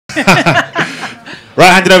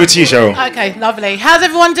Right, hand it over to you, Cheryl. Okay, lovely. How's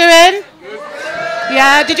everyone doing?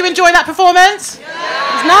 Yeah, did you enjoy that performance? Yeah.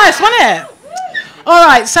 It was nice, wasn't it? All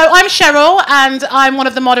right, so I'm Cheryl, and I'm one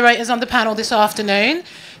of the moderators on the panel this afternoon.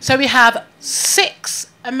 So we have 6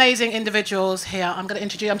 amazing individuals here. I'm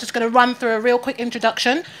just going to run through a real quick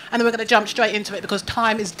introduction, and then we're going to jump straight into it because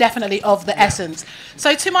time is definitely of the essence.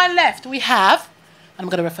 So to my left, we have, and I'm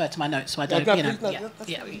going to refer to my notes so I don't, you can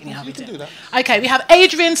do that. Okay, we have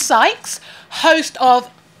Adrian Sykes, host of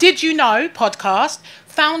Did You Know podcast,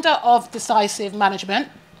 founder of Decisive Management.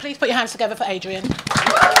 Please put your hands together for Adrian.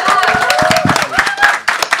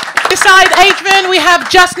 Beside Adrian, we have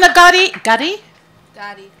Justna Gadi.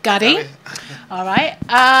 All right.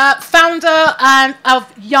 Founder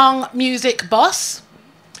of Young Music Boss.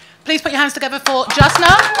 Please put your hands together for Justna.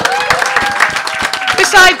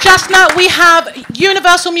 Beside Justna, we have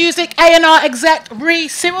Universal Music A&R exec Ree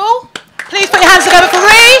Cyril. Please put your hands together for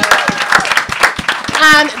Ree.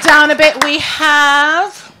 And down a bit, we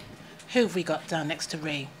have... Who have we got down next to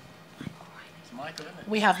Ree?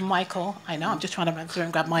 We have Michael. I know, I'm just trying to run through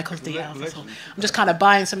and grab Michael's details. I'm just kind of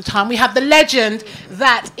buying some time. We have the legend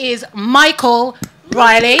that is Michael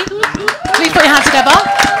Riley. Please put your hands together.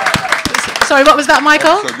 Sorry, what was that,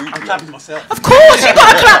 Michael? I'm clapping myself. Of course, you've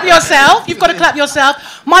got to clap yourself. You've got to clap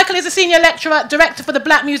yourself. Michael is a senior lecturer, director for the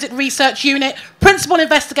Black Music Research Unit, principal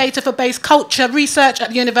investigator for bass culture research at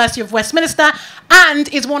the University of Westminster, and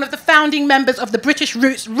is one of the founding members of the British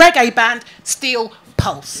roots reggae band Steel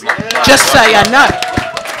Pulse. Yeah. Just so you know.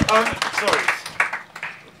 Sorry.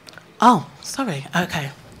 Oh, sorry.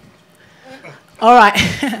 Okay. All right.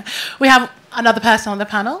 We have another person on the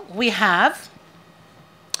panel. We have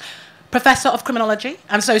Professor of Criminology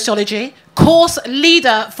and Sociology, course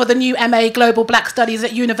leader for the new MA Global Black Studies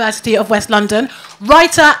at University of West London,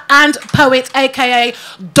 writer and poet, aka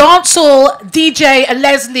dancehall DJ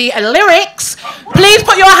Leslie Lyrics. Please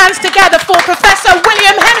put your hands together for Professor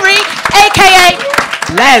William Henry, aka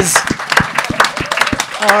Les.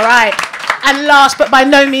 All right. And last but by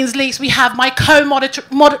no means least, we have my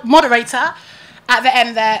co-moderator at the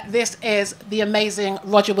end there. This is the amazing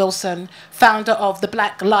Roger Wilson, founder of the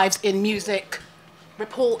Black Lives in Music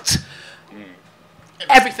report.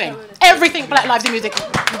 Everything Black Lives in Music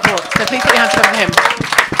report. So please put your hands together for him.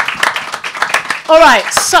 All right,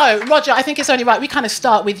 so Roger, I think it's only right we kind of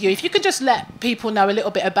start with you. If you could just let people know a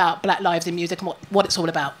little bit about Black Lives in Music and what it's all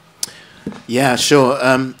about. Yeah, sure.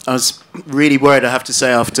 I was really worried, I have to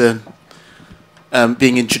say, after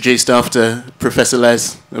being introduced after Professor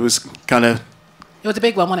Les. It was kind of... It was a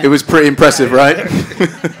big one, wasn't it? It was pretty impressive, right?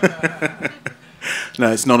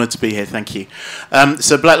 No, it's an honour to be here, thank you.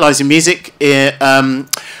 So Black Lives in Music,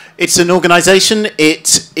 it's an organisation.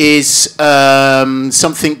 It is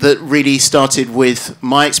something that really started with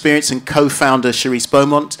my experience and co-founder Charisse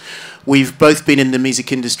Beaumont. We've both been in the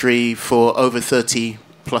music industry for over 30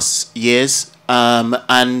 plus years,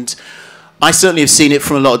 and I certainly have seen it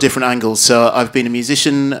from a lot of different angles. So I've been a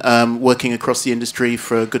musician working across the industry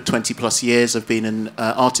for a good 20 plus years. I've been an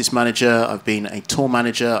artist manager, I've been a tour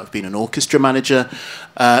manager, I've been an orchestra manager.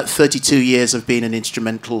 32 years I've been an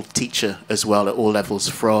instrumental teacher as well at all levels,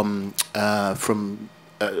 from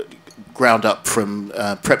ground up, from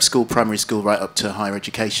prep school, primary school, right up to higher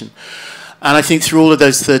education. And I think through all of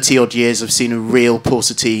those 30 odd years I've seen a real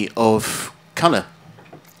paucity of colour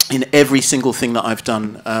in every single thing that I've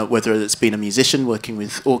done, whether it's been a musician working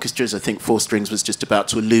with orchestras. I think Four Strings was just about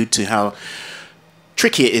to allude to how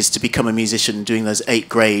tricky it is to become a musician, doing those 8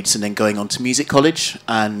 grades and then going on to music college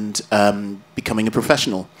and becoming a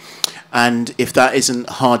professional. And if that isn't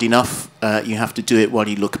hard enough, you have to do it while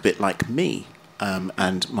you look a bit like me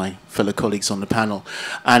and my fellow colleagues on the panel.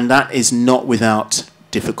 And that is not without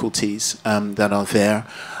difficulties that are there.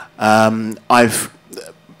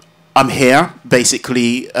 I'm here,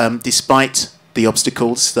 basically, despite the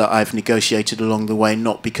obstacles that I've negotiated along the way,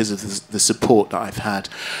 not because of the support that I've had.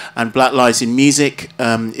 And Black Lives in Music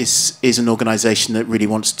is an organisation that really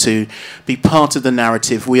wants to be part of the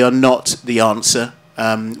narrative. We are not the answer.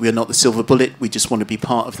 We are not the silver bullet. We just want to be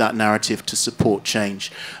part of that narrative to support change.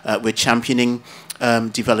 We're championing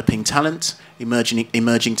developing talent,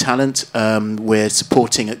 emerging talent. We're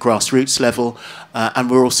supporting at grassroots level, and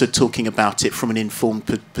we're also talking about it from an informed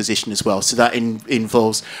position as well. So that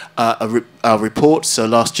involves our report. So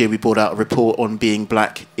last year we brought out a report on being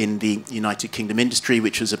black in the United Kingdom industry,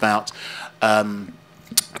 which was about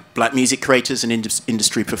black music creators and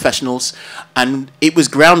industry professionals. And it was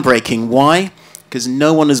groundbreaking. Why? Because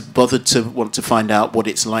no one has bothered to want to find out what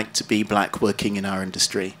it's like to be black working in our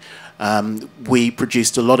industry. We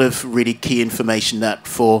produced a lot of really key information that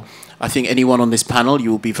for, I think, anyone on this panel,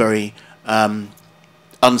 you will be very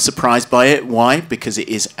unsurprised by it. Why? Because it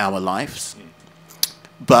is our lives.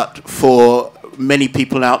 But for many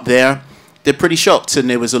people out there, they're pretty shocked, and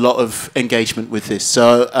there was a lot of engagement with this.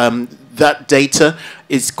 So that data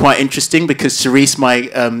is quite interesting because Cerise,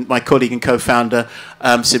 my colleague and co-founder,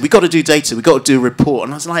 said, we got to do data, we got to do a report.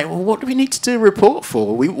 And I was like, well, what do we need to do a report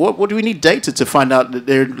for? What do we need data to find out that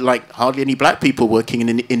there are like hardly any black people working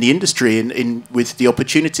in the industry and with the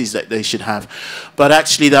opportunities that they should have? But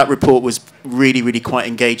actually that report was really, really quite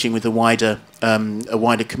engaging with a wider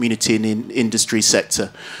community in the industry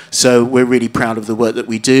sector. So we're really proud of the work that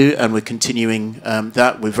we do, and we're continuing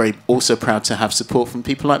that. We're very also proud to have support from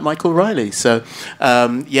people like Michael Riley. So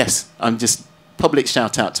yes, I'm just public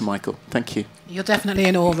shout out to Michael. Thank you. You're definitely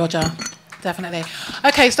in awe, Roger. Definitely.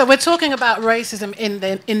 Okay, so we're talking about racism in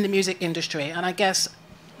the music industry, and I guess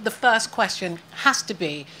the first question has to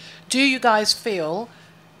be, do you guys feel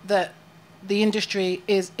that the industry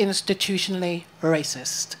is institutionally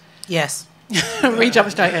racist? Yes. Ree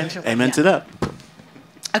jumped straight in. Amen to that.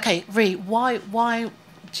 Okay, Ree, why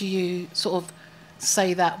do you sort of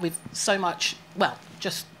say that with so much, well,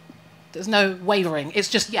 just, there's no wavering. It's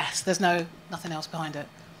just yes, there's nothing else behind it.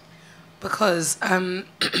 Because I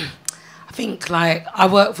think, like, I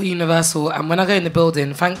work for Universal, and when I go in the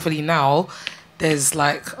building, thankfully now, there's,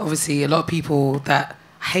 like, obviously a lot of people that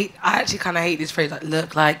I actually kind of hate this phrase, like,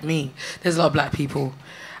 look like me. There's a lot of black people.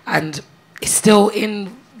 And it's still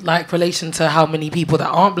in, like, relation to how many people that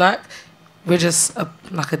aren't black. We're just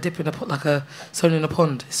like a dip in a pot, like a stone in a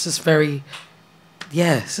pond. It's just very,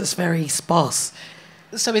 it's just very sparse.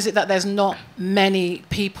 So is it that there's not many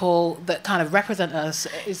people that kind of represent us?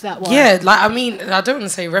 Is that why? Yeah, like, I mean, I don't want to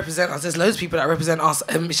say represent us. There's loads of people that represent us.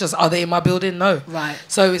 It's just, are they in my building? No. Right.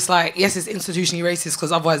 So it's like, yes, it's institutionally racist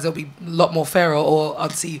because otherwise there'll be a lot more fairer, or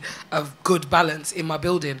I'd see a good balance in my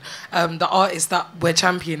building. The artists that we're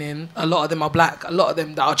championing, a lot of them are black. A lot of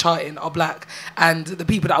them that are charting are black. And the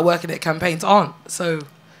people that are working at campaigns aren't. So,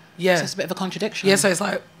 yeah. So it's a bit of a contradiction. Yeah, so it's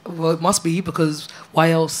like, well, it must be, because why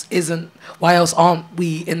else aren't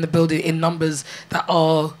we in the building in numbers that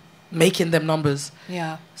are making them numbers?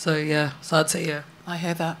 Yeah. So I'd say yeah. I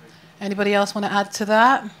hear that. Anybody else want to add to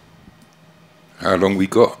that? How long we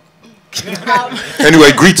got?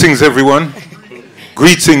 Anyway, greetings everyone.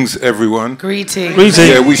 Greetings everyone. Greetings.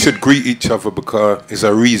 Yeah, we should greet each other because it's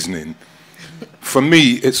our reasoning. For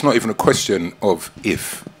me, it's not even a question of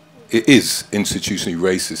if. It is institutionally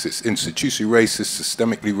racist. It's institutionally racist,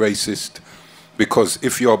 systemically racist, because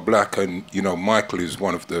if you're black, and, you know, Michael is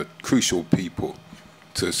one of the crucial people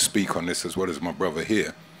to speak on this, as well as my brother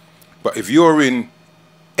here. But if you're in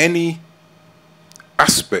any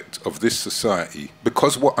aspect of this society,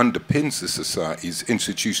 because what underpins this society is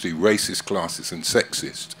institutionally racist, classist, and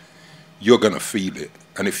sexist, you're going to feel it.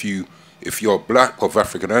 And if you're black of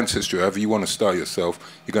African ancestry, however you want to style yourself,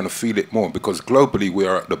 you're going to feel it more, because globally we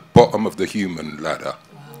are at the bottom of the human ladder.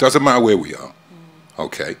 Doesn't matter where we are.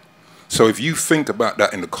 Okay? So if you think about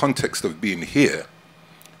that in the context of being here,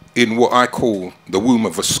 in what I call the womb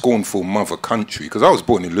of a scornful mother country, because I was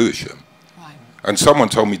born in Lewisham, and someone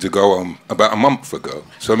told me to go home about a month ago.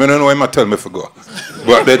 So I mean, I don't know why I tell me I forgot.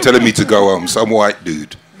 But they're telling me to go home, some white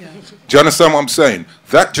dude. Do you understand what I'm saying?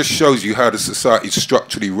 That just shows you how the society is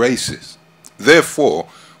structurally racist. Therefore,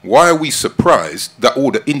 why are we surprised that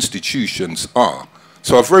all the institutions are?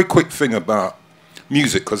 So a very quick thing about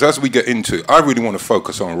music, because as we get into it, I really want to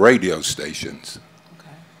focus on radio stations. Okay.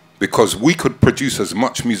 Because we could produce as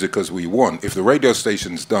much music as we want. If the radio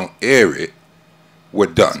stations don't air it, we're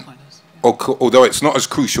done. Although it's not as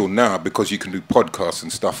crucial now because you can do podcasts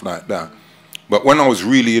and stuff like that. But when I was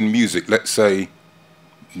really in music, let's say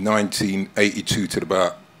 1982 to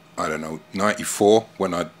about, I don't know, 94,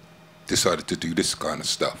 when I decided to do this kind of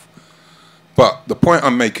stuff. But the point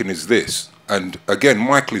I'm making is this, and again,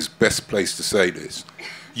 Michael is best placed to say this.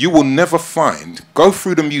 You will never find, go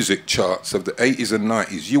through the music charts of the 80s and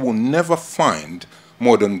 90s, you will never find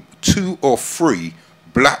more than 2 or 3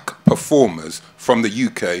 black performers from the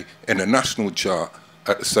UK in a national chart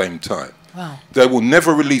at the same time. Wow. They will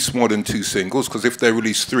never release more than 2 singles, because if they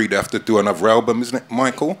release 3, they have to do another album, isn't it,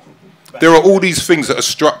 Michael? There are all these things that are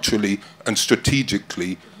structurally and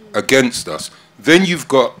strategically against us. Then you've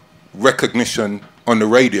got recognition on the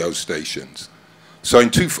radio stations. So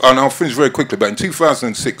and I'll finish very quickly, but in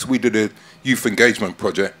 2006, we did a youth engagement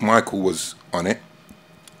project. Michael was on it.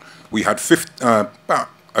 We had about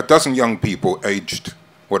a dozen young people aged,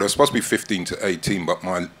 well, they were supposed to be 15 to 18, but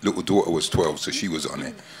my little daughter was 12, so she was on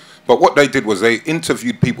it. But what they did was they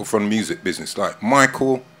interviewed people from the music business, like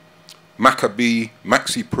Michael, Maccabee,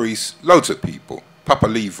 Maxi Priest, loads of people, Papa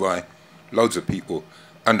Levi, loads of people.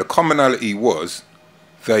 And the commonality was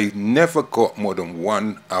they never got more than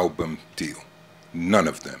one album deal. None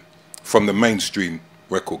of them. From the mainstream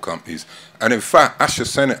record companies. And in fact, Asher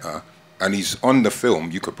Senator, and he's on the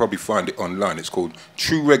film, you could probably find it online, it's called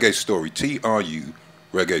True Reggae Story, TRU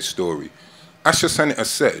Reggae Story. Asher Senator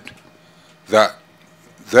said that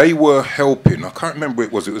they were helping, I can't remember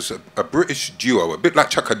it was a British duo, a bit like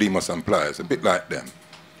Chakademus and Pliers, a bit like them.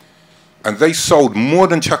 And they sold more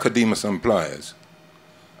than Chakademus and Pliers.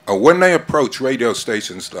 And when they approached radio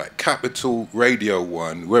stations like Capital, Radio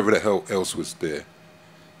 1, whoever the hell else was there,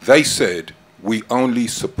 they said, we only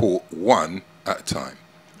support one at a time.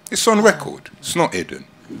 It's on record. It's not hidden.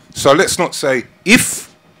 So let's not say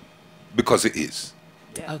if, because it is.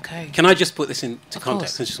 Yeah. Okay. Can I just put this into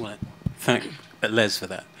context? I just want to thank Les for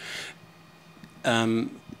that.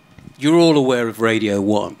 You're all aware of Radio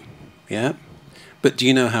 1, yeah? But do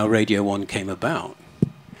you know how Radio 1 came about?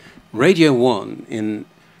 Radio 1 in,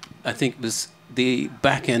 I think it was the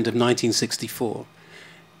back end of 1964,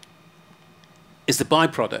 is the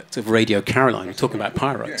byproduct of Radio Caroline. We're talking about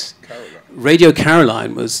pirates. Yeah, Radio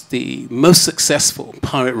Caroline was the most successful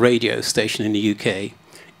pirate radio station in the UK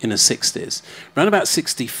in the 60s. Around about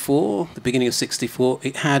 64, the beginning of 64,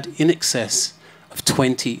 it had in excess of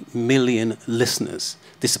 20 million listeners.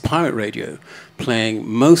 This is pirate radio playing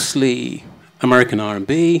mostly American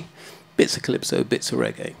R&B, bits of calypso, bits of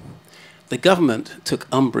reggae. The government took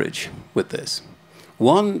umbrage with this.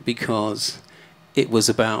 One, because it was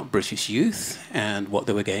about British youth and what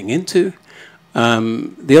they were getting into.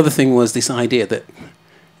 The other thing was this idea that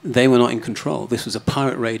they were not in control. This was a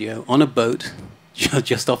pirate radio on a boat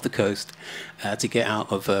just off the coast to get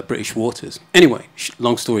out of British waters. Anyway,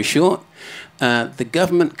 long story short, the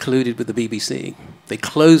government colluded with the BBC. They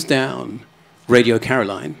closed down Radio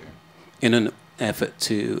Caroline in an effort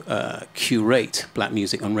to curate black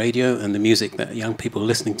music on radio and the music that young people are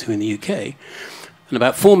listening to in the UK. And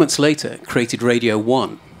about 4 months later, created Radio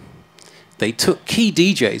 1. They took key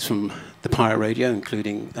DJs from the pirate radio,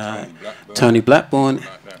 including Tony Blackburn,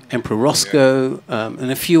 Emperor Roscoe,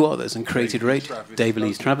 and a few others, and created radio. David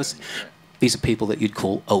Lee Travis. These are people that you'd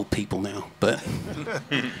call old people now. But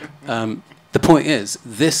the point is,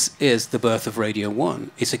 this is the birth of Radio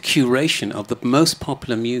 1. It's a curation of the most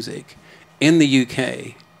popular music in the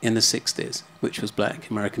UK in the 60s, which was black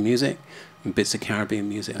American music and bits of Caribbean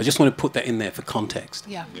music. I just want to put that in there for context.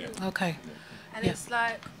 Yeah. Okay. And it's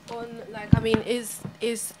like I mean, is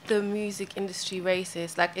the music industry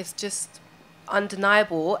racist? Like, it's just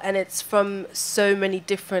undeniable, and it's from so many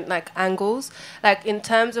different angles. Like, in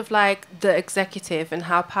terms of the executive and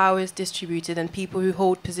how power is distributed, and people who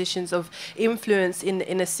hold positions of influence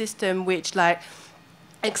in a system which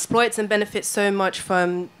exploits and benefits so much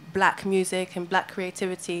from black music and black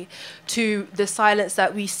creativity, to the silence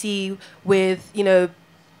that we see with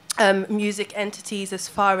music entities as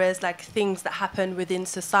far as things that happen within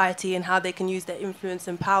society and how they can use their influence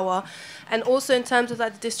and power, and also in terms of the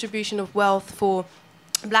distribution of wealth for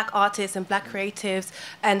black artists and black creatives,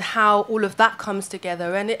 and how all of that comes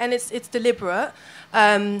together, and it's deliberate.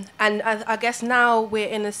 And I guess now we're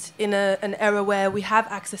in an era where we have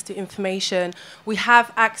access to information, we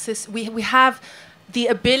have access, we have the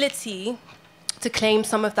ability to claim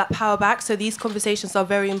some of that power back. So these conversations are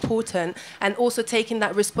very important, and also taking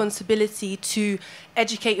that responsibility to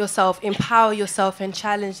educate yourself, empower yourself, and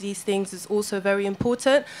challenge these things is also very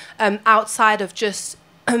important, outside of just,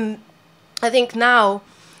 I think now,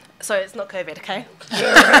 sorry, it's not COVID, okay?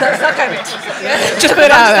 It's not COVID. Yeah. Just put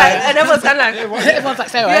it out there. And everyone's kind of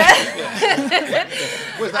everyone's say right. Yeah.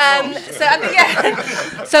 So I think,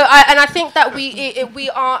 yeah. I think that we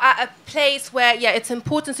are at a place where, yeah, it's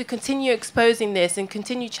important to continue exposing this and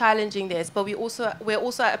continue challenging this, but we're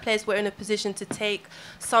also at a place where we're in a position to take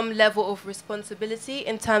some level of responsibility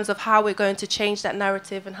in terms of how we're going to change that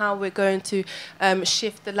narrative and how we're going to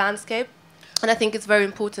shift the landscape. And I think it's very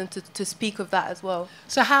important to speak of that as well.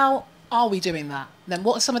 So how are we doing that then?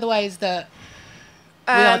 What are some of the ways that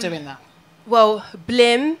we are doing that? Well,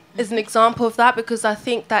 BLiM is an example of that, because I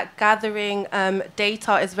think that gathering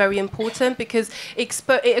data is very important, because it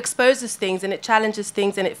exposes things and it challenges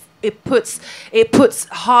things, and it puts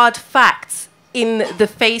hard facts in the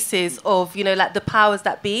faces of the powers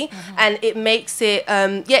that be, and it makes it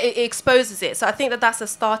it exposes it. So I think that that's a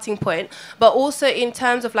starting point. But also in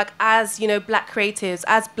terms of as black creatives,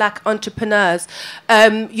 as black entrepreneurs,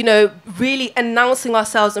 really announcing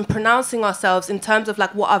ourselves and pronouncing ourselves in terms of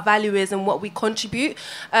what our value is and what we contribute,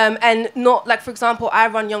 and not for example, I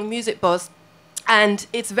run Young Music Boss, and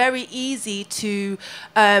it's very easy to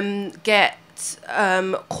get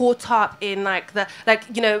caught up in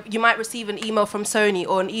you might receive an email from Sony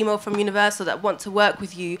or an email from Universal that want to work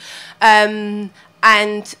with you,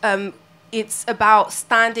 and it's about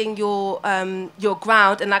standing your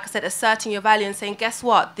ground, and like I said, asserting your value and saying, guess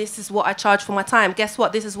what, this is what I charge for my time, guess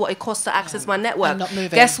what, this is what it costs to access my network, not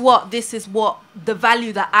moving. Guess what, this is what the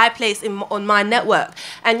value that I place on my network,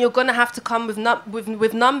 and you're going to have to come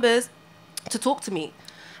with numbers to talk to me.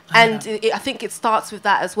 And I think it starts with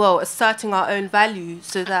that as well, asserting our own value,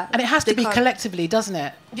 so that... And it has to be collectively, doesn't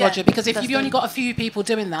it, Yeah, Roger? Because if you've only got a few people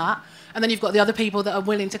doing that, and then you've got the other people that are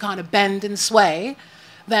willing to kind of bend and sway,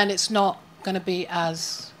 then it's not going to be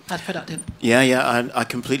as productive. Yeah, I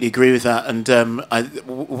completely agree with that. And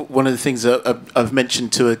one of the things that I've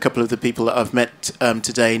mentioned to a couple of the people that I've met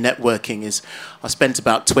today, networking, is I spent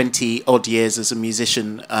about 20 odd years as a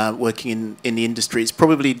musician working in the industry. It's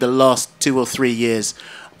probably the last 2 or 3 years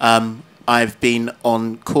I've been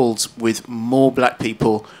on calls with more black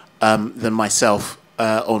people than myself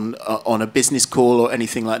on a business call or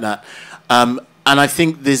anything like that. And I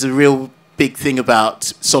think there's a real big thing about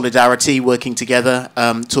solidarity, working together,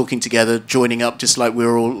 talking together, joining up, just like we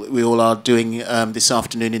all are doing this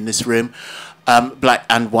afternoon in this room, black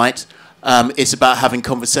and white. It's about having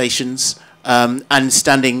conversations and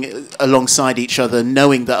standing alongside each other,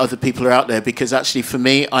 knowing that other people are out there. Because actually, for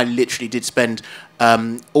me, I literally did spend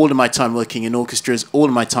all of my time working in orchestras, all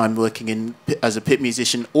of my time working as a pit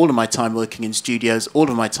musician, all of my time working in studios, all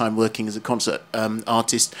of my time working as a concert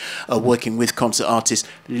artist, working with concert artists,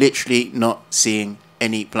 literally not seeing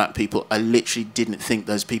any black people. I literally didn't think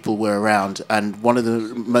those people were around. And one of the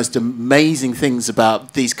most amazing things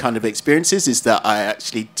about these kind of experiences is that I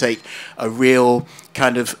actually take a real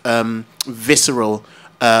kind of visceral,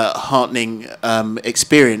 heartening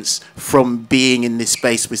experience from being in this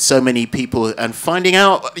space with so many people and finding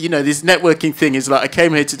out, this networking thing is like, I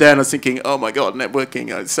came here today and I was thinking, oh my God, networking,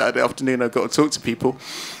 it's Saturday afternoon, I've got to talk to people.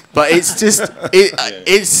 But it's just,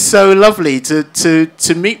 it's so lovely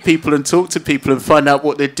to meet people and talk to people and find out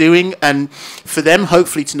what they're doing, and for them,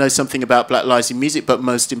 hopefully, to know something about Black Lives in music, but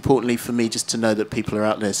most importantly for me, just to know that people are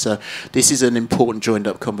out there. So this is an important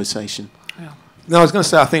joined-up conversation. Yeah. No, I was going to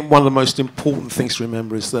say, I think one of the most important things to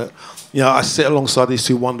remember is that, I sit alongside these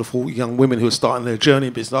two wonderful young women who are starting their journey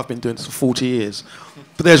in business. I've been doing this for 40 years.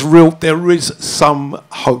 But there is some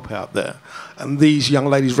hope out there. And these young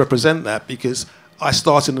ladies represent that, because I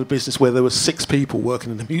started in a business where there were 6 people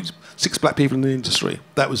working in the music, 6 black people in the industry.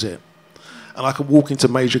 That was it. And I could walk into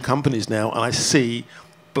major companies now and I see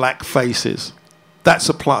black faces. That's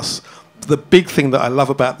a plus. The big thing that I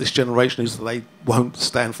love about this generation is that they won't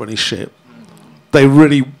stand for any shit.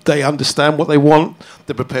 They understand what they want.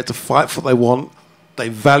 They're prepared to fight for what they want. They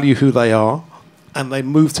value who they are, and they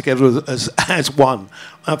move together as one.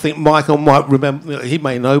 I think Michael might remember. He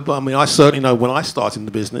may know, but I mean, I certainly know when I started in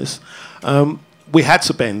the business, we had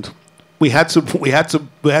to bend. We had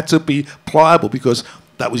to be pliable, because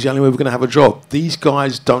that was the only way we were going to have a job. These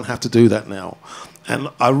guys don't have to do that now, and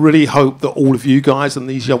I really hope that all of you guys and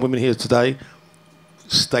these young women here today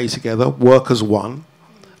stay together, work as one.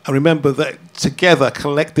 And remember that together,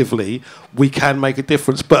 collectively, we can make a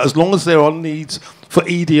difference. But as long as there are needs for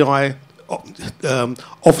EDI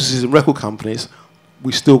offices and record companies,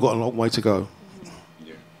 we've still got a long way to go.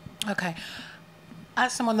 Yeah. Okay.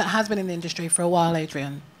 As someone that has been in the industry for a while,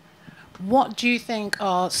 Adrian, what do you think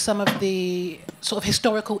are some of the sort of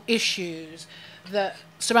historical issues that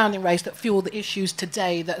surrounding race that fuel the issues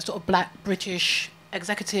today that sort of black British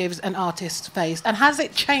executives and artists face, and has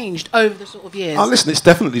it changed over the sort of years? Oh, listen, it's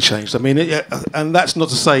definitely changed. I mean, and that's not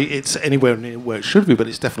to say it's anywhere near where it should be, but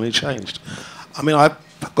it's definitely changed. I mean, I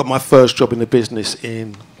got my first job in the business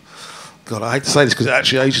in, God, I hate to say this because it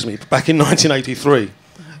actually ages me, but back in 1983,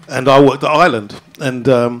 and I worked at Ireland. And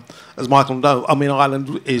as Michael knows, I mean,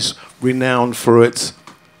 Ireland is renowned for its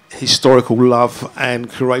historical love and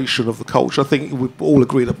curation of the culture. I think we all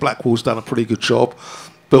agree that Blackwell's done a pretty good job.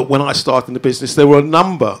 But when I started in the business, there were a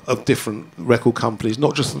number of different record companies,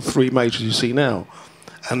 not just the 3 majors you see now.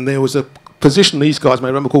 And there was a position these guys may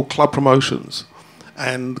remember called club promotions.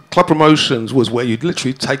 And club promotions was where you'd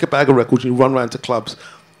literally take a bag of records, you run around to clubs,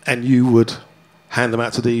 and you would hand them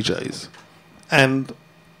out to DJs. And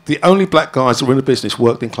the only black guys that were in the business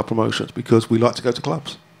worked in club promotions, because we like to go to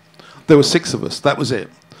clubs. There were 6 of us. That was it.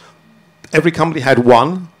 Every company had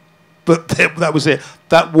 1, but that was it.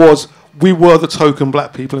 We were the token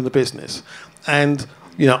black people in the business. And,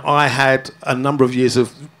 I had a number of years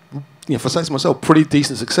of, if I say to myself, pretty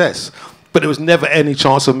decent success. But there was never any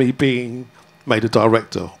chance of me being made a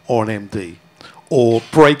director or an MD or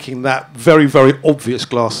breaking that very, very obvious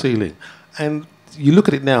glass ceiling. And you look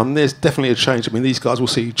at it now, and there's definitely a change. I mean, these guys will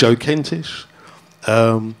see Joe Kentish,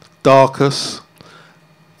 Darkus,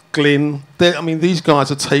 Glyn. I mean, these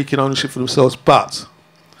guys are taking ownership for themselves, but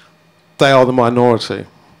they are the minority.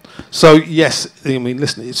 So yes, I mean,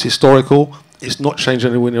 listen, it's historical. It's not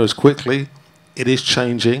changing anywhere near as quickly. It is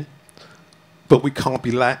changing, but we can't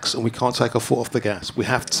be lax and we can't take our foot off the gas. We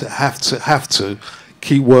have to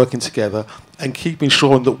keep working together and keep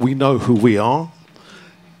ensuring that we know who we are.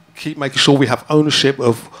 Keep making sure we have ownership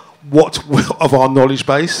of of our knowledge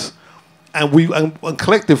base, and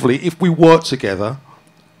collectively, if we work together,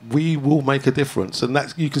 we will make a difference. And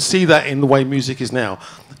you can see that in the way music is now.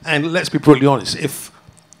 And let's be brutally honest, if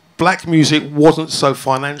black music wasn't so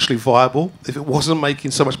financially viable, if it wasn't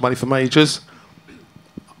making so much money for majors,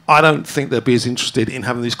 I don't think they'd be as interested in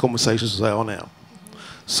having these conversations as they are now.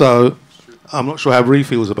 So I'm not sure how Ree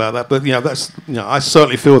feels about that, but I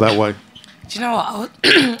certainly feel that way. Do you know what?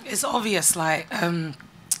 It's obvious, like,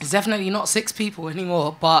 it's definitely not 6 people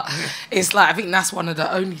anymore, but it's like, I think that's one of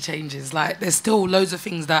the only changes. Like, there's still loads of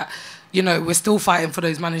things that, we're still fighting for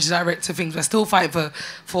those manager director things. We're still fighting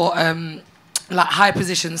for like high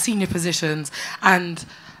positions, senior positions. And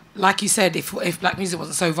like you said, if black music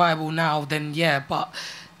wasn't so viable now, then yeah, but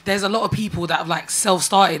there's a lot of people that have like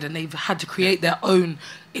self-started and they've had to create their own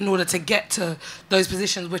in order to get to those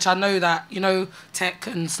positions, which I know that, tech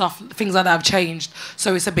and stuff, things like that have changed.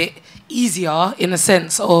 So it's a bit easier in a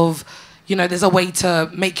sense of, there's a way to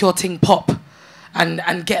make your thing pop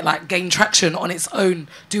and gain traction on its own,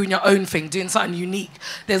 doing your own thing, doing something unique.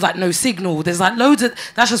 There's like no signal. There's like loads of,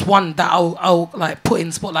 that's just one that I'll like put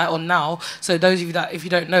in spotlight on now. So those of you that, if you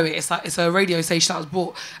don't know it, it's a radio station that was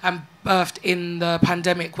brought and birthed in the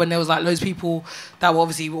pandemic when there was like loads of people that were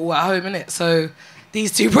obviously all at home, innit? So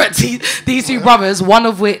these two brothers, one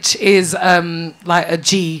of which is like a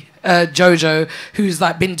G, Jojo, who's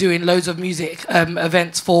like been doing loads of music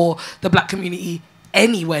events for the black community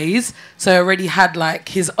anyways, so already had like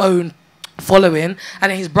his own following, and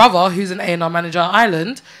then his brother, who's an A&R manager at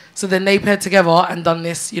Ireland, so then they paired together and done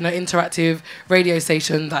this, interactive radio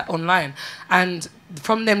station like online, and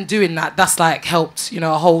from them doing that, that's like helped,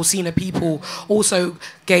 a whole scene of people also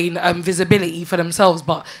gain visibility for themselves.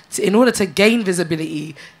 But in order to gain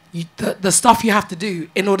visibility, the stuff you have to do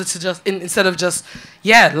in order to just, instead of just,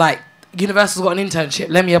 like, Universal's got an internship,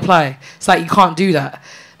 let me apply. It's like, you can't do that.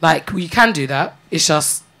 Like, you can do that. It's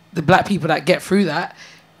just the black people that get through that,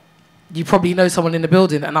 you probably know someone in the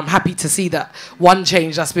building, and I'm happy to see that one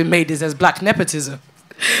change that's been made is there's black nepotism.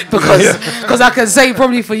 Because I can say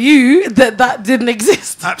probably for you that didn't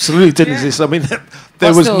exist. Absolutely didn't exist. I mean,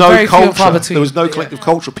 there was no culture. There was no collective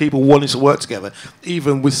culture. People wanting to work together.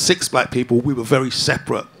 Even with 6 black people, we were very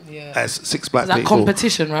separate as 6 black people. That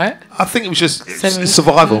competition, right? I think it was just it's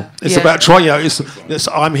survival. It's about trying. It's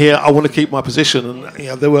I'm here. I want to keep my position,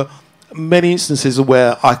 and there were many instances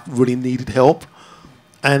where I really needed help.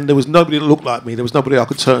 And there was nobody that looked like me. There was nobody I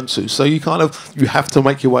could turn to. So you have to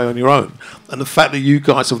make your way on your own. And the fact that you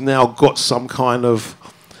guys have now got some kind of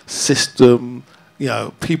system,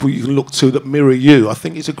 people you can look to that mirror you, I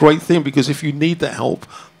think it's a great thing, because if you need that help,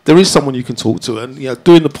 there is someone you can talk to. And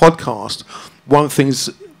doing the podcast, one of the things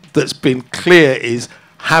that's been clear is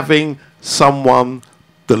having someone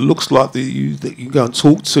that looks like you that you can go and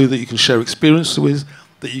talk to, that you can share experience with,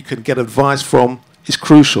 that you can get advice from, is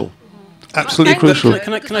crucial. Absolutely crucial.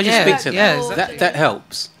 Can I just speak to that? That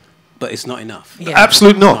helps, but it's not enough. Yeah.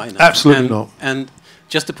 Absolutely not. Absolutely not. And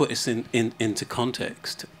just to put this into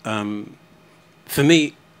context, for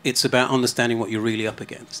me, it's about understanding what you're really up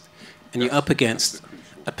against. And you're up against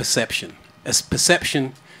a perception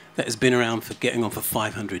that has been around for getting on for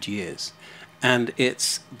 500 years. And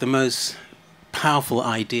it's the most powerful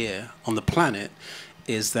idea on the planet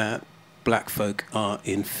is that black folk are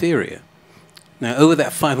inferior. Now, over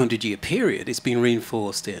that 500-year period, it's been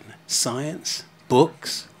reinforced in science,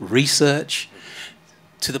 books, research,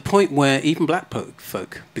 to the point where even black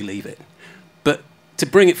folk believe it. But to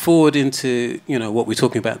bring it forward into what we're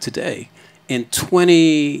talking about today, in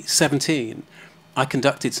 2017, I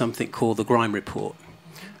conducted something called the Grime Report.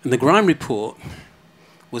 And the Grime Report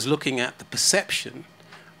was looking at the perception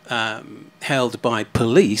held by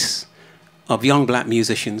police of young black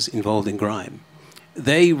musicians involved in grime.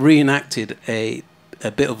 They reenacted a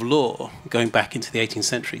bit of law going back into the 18th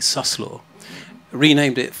century, sus law,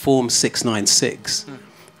 renamed it Form 696,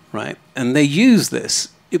 right? And they used this.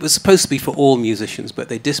 It was supposed to be for all musicians, but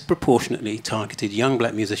they disproportionately targeted young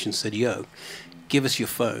black musicians, said, yo, give us your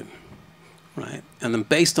phone, right? And then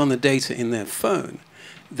based on the data in their phone,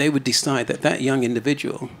 they would decide that that young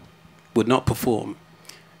individual would not perform.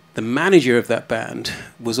 The manager of that band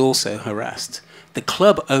was also harassed. The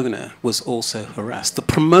club owner was also harassed. The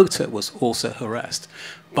promoter was also harassed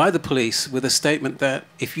by the police with a statement that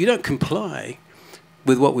if you don't comply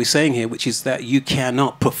with what we're saying here, which is that you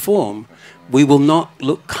cannot perform, we will not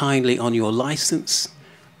look kindly on your license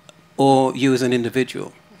or you as an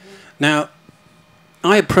individual. Now,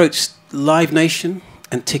 I approached Live Nation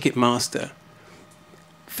and Ticketmaster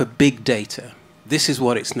for big data. This is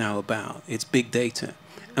what it's now about. It's big data.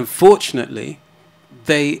 And fortunately,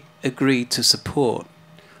 they agreed to support.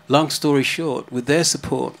 Long story short, with their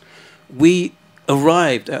support, we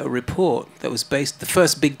arrived at a report that was based, the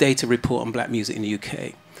first big data report on black music in the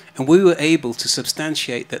UK. And we were able to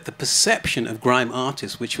substantiate that the perception of grime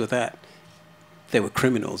artists, which were that they were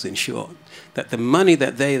criminals in short, that the money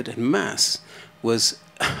that they had amassed was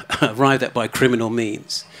arrived at by criminal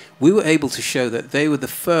means. We were able to show that they were the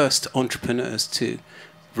first entrepreneurs to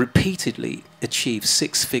repeatedly achieve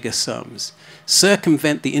six-figure sums,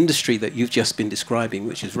 circumvent the industry that you've just been describing,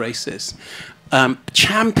 which is racist,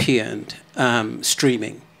 championed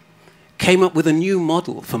streaming, came up with a new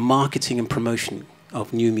model for marketing and promotion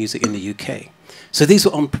of new music in the UK. So these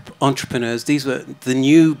were entrepreneurs, these were the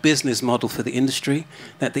new business model for the industry,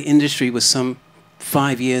 that the industry was some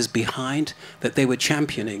 5 years behind, that they were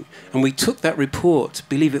championing. And we took that report,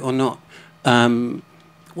 believe it or not,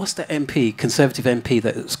 what's the MP, Conservative MP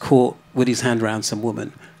that was caught with his hand around some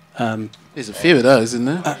woman? There's a few of those, isn't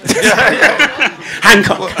there?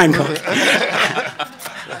 Hancock.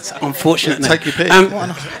 That's unfortunate. Take your pick.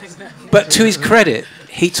 But to his credit,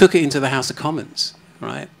 he took it into the House of Commons,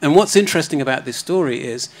 right? And what's interesting about this story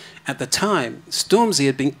is, at the time, Stormzy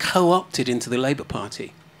had been co-opted into the Labour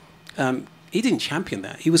Party. He didn't champion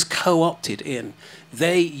that. He was co-opted in.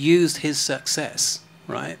 They used his success,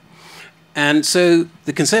 right? And so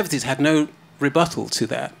the Conservatives had no rebuttal to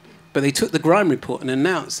that. But they took the Grime report and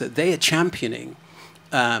announced that they are championing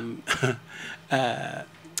a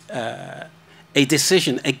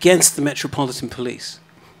decision against the Metropolitan Police.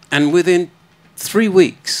 And within 3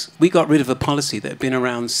 weeks, we got rid of a policy that had been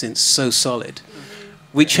around since So Solid.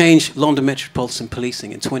 We changed London Metropolitan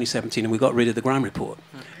Policing in 2017, and we got rid of the Grime report.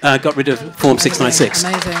 Got rid of Form 696.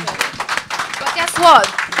 Amazing. But guess what?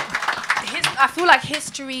 I feel like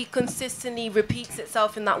history consistently repeats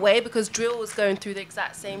itself in that way, because drill was going through the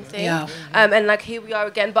exact same thing. Yeah. And like here we are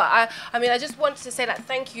again. But I mean, I just wanted to say that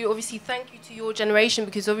thank you. Obviously, thank you to your generation,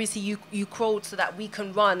 because obviously you crawled so that we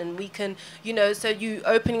can run and we can, you know, so you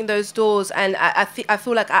opening those doors. And I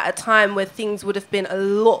feel like at a time where things would have been a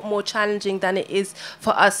lot more challenging than it is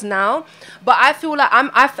for us now. But I feel like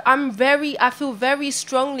I feel very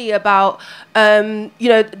strongly about, you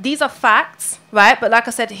know, these are facts. Right, but like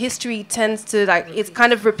I said, history tends to, like, it's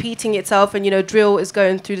kind of repeating itself, and you know, drill is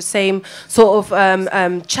going through the same sort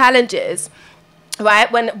of challenges, right?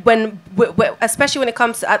 Especially when it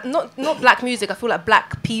comes to not black music, I feel like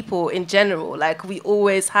black people in general, like we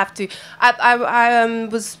always have to. I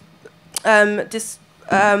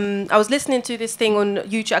was listening to this thing on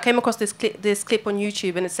YouTube. I came across this clip on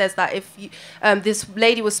YouTube, and it says that if you, this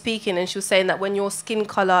lady was speaking, and she was saying that when your skin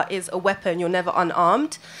color is a weapon, you're never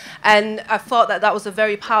unarmed. And I thought that that was a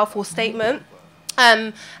very powerful statement.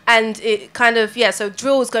 And it kind of, yeah, so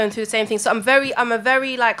drill is going through the same thing. So I'm a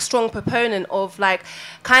very like strong proponent of like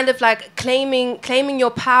kind of like claiming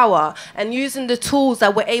your power and using the tools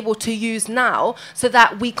that we're able to use now, so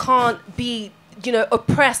that we can't be, you know,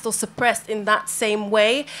 oppressed or suppressed in that same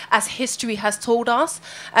way as history has told us.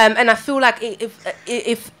 And I feel like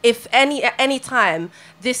if any time,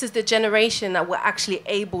 this is the generation that we're actually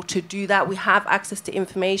able to do that. We have access to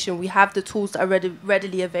information. We have the tools that are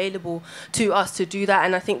readily available to us to do that.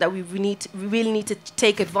 And I think that we really need to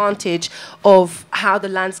take advantage of how the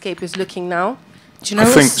landscape is looking now. Do you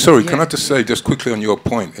know? Can I just say, just quickly on your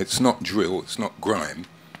point, it's not drill, it's not grime.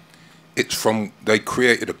 It's from, they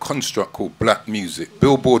created a construct called black music.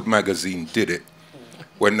 Billboard magazine did it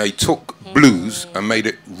when they took blues and made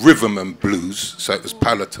it rhythm and blues, so it was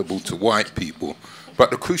palatable to white people.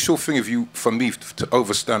 But the crucial thing for me to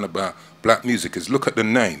understand about black music is look at the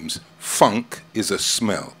names. Funk is a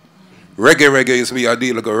smell. Reggae is the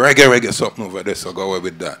idea, like a reggae something over this, I'll go away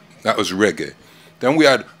with that. That was reggae. Then we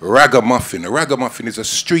had ragamuffin. A ragamuffin is a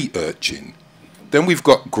street urchin. Then we've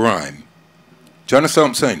got grime. Do you understand what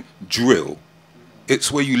I'm saying? Drill.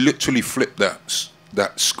 It's where you literally flip that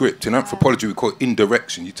script. In anthropology, we call it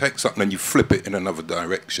indirection. You take something and you flip it in another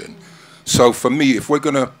direction. So for me, if we're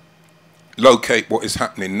going to locate what is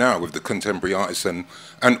happening now with the contemporary artists, and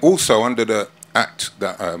also under the act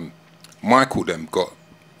that Michael them got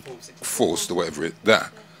forced or whatever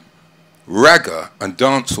that, ragga and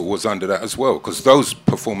dancehall was under that as well, because those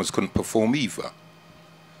performers couldn't perform either.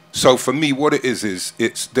 So for me, what it is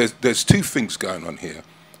there's two things going on here.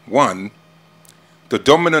 One, the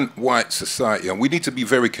dominant white society, and we need to be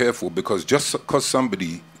very careful, because just because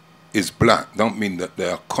somebody is black don't mean that they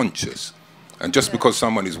are conscious. And just because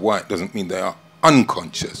someone is white doesn't mean they are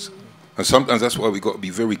unconscious. And sometimes that's why we've got to be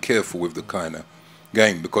very careful with the kind of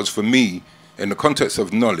game. Because for me, in the context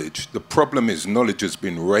of knowledge, the problem is knowledge has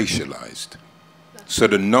been racialized. So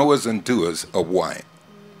the knowers and doers are white.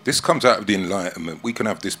 This comes out of the Enlightenment. We can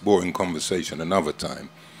have this boring conversation another time.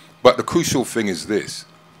 But the crucial thing is this.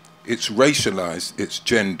 It's racialized, it's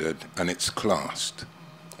gendered, and it's classed.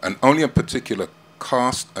 And only a particular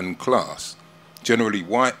caste and class, generally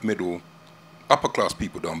white, middle, upper class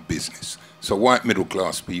people done business. So white, middle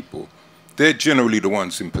class people, they're generally the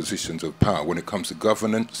ones in positions of power when it comes to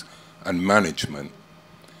governance and management.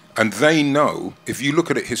 And they know, if you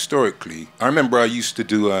look at it historically, I remember I used to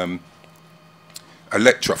do a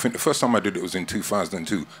lecture, I think the first time I did it was in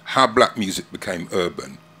 2002, how black music became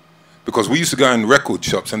urban. Because we used to go in record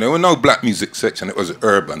shops and there were no black music section, it was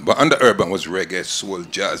urban. But under urban was reggae, soul,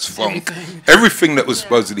 jazz, funk, everything that was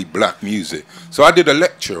supposedly black music. So I did a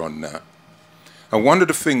lecture on that. And one of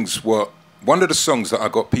the songs that I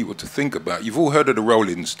got people to think about, you've all heard of the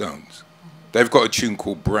Rolling Stones. They've got a tune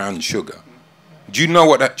called Brown Sugar. Do you know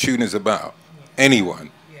what that tune is about? Anyone?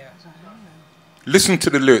 Listen to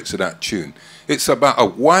the lyrics of that tune. It's about a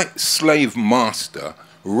white slave master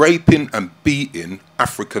raping and beating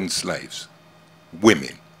African slaves,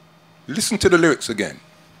 women. Listen to the lyrics again.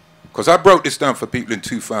 Because I broke this down for people in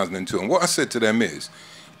 2002, and what I said to them is,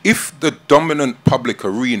 if the dominant public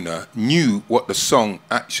arena knew what the song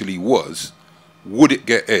actually was, would it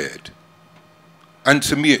get aired? And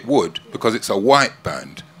to me it would, because it's a white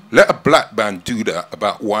band. Let a black band do that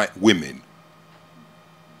about white women.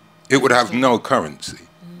 It would have no currency.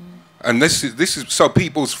 And this is so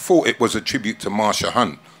people thought it was a tribute to Marsha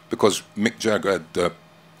Hunt because Mick Jagger had a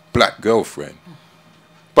black girlfriend.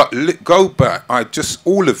 But go back,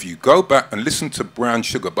 all of you, go back and listen to Brown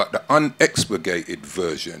Sugar, but the unexpurgated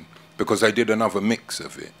version, because they did another mix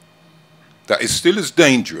of it. That is still as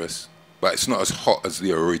dangerous, but it's not as hot as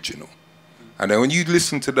the original. And then when you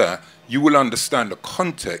listen to that, you will understand the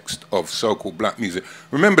context of so-called black music.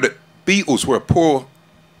 Remember that Beatles were a poor,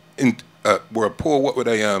 what were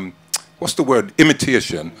they, what's the word,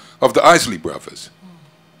 imitation of the Isley Brothers.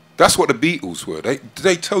 That's what the Beatles were.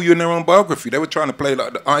 They tell you in their own biography, they were trying to play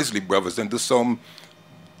like the Isley Brothers and do some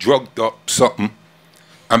drugged up something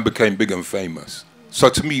and became big and famous. So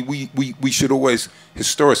to me, we should always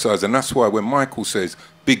historicize, and that's why when Michael says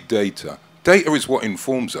big data, data is what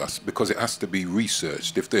informs us because it has to be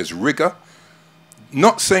researched. If there's rigor,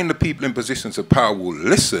 not saying the people in positions of power will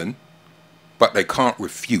listen, but they can't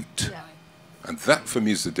refute. Yeah. And that, for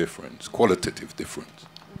me, is the difference, qualitative difference.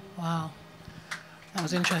 Wow. That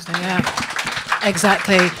was interesting, yeah.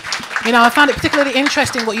 Exactly. You know, I found it particularly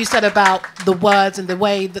interesting what you said about the words and the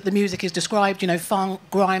way that the music is described, you know, funk,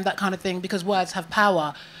 grime, that kind of thing, because words have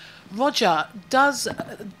power. Roger,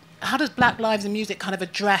 how does Black Lives in Music kind of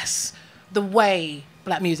address the way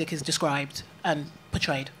black music is described and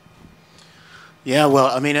portrayed? Yeah, well,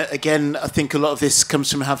 I mean, again, I think a lot of this comes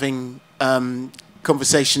from having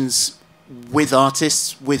conversations with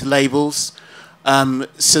artists, with labels,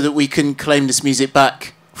 so that we can claim this music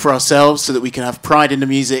back for ourselves, so that we can have pride in the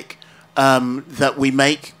music that we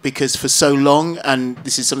make, because for so long, and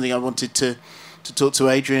this is something I wanted to talk to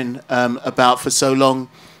Adrian about, for so long,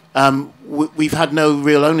 we've had no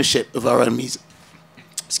real ownership of our own music.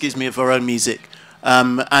 Excuse me, of our own music.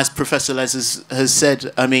 As Professor Les has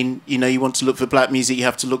said, I mean, you know, you want to look for black music, you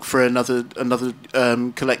have to look for another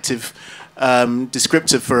collective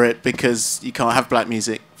descriptor for it, because you can't have black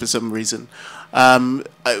music for some reason,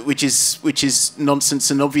 which is nonsense.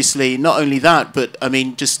 And obviously, not only that, but I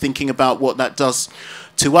mean, just thinking about what that does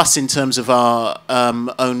to us in terms of our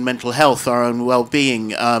own mental health, our own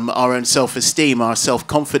well-being, our own self-esteem, our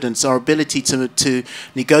self-confidence, our ability to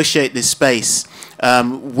negotiate this space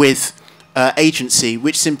with agency,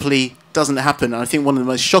 which simply doesn't happen. And I think one of the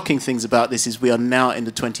most shocking things about this is we are now in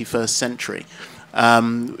the 21st century.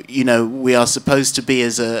 You know, we are supposed to be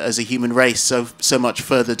as a human race so much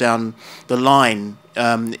further down the line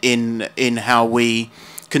in how we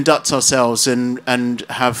conduct ourselves and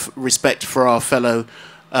have respect for our fellow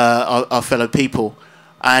people.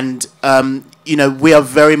 And you know, we are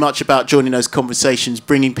very much about joining those conversations,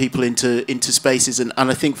 bringing people into spaces. And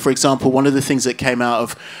I think, for example, one of the things that came out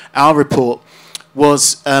of our report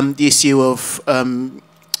was the issue of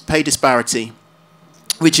pay disparity,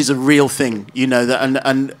 which is a real thing, you know.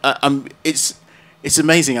 That it's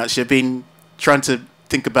amazing, actually. I've been trying to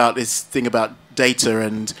think about this thing about data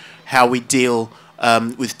and how we deal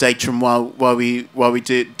with data and while we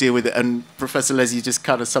deal with it. And Professor Les, you just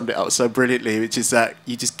kind of summed it up so brilliantly, which is that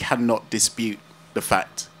you just cannot dispute the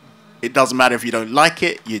fact It doesn't matter if you don't like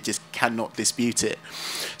it, you just cannot dispute it.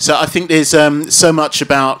 So I think there's so much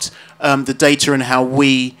about the data and how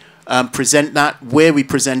we present that, where we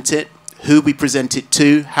present it, who we present it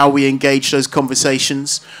to, how we engage those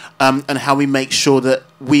conversations, and how we make sure that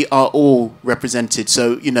we are all represented.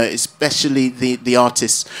 So, you know, especially the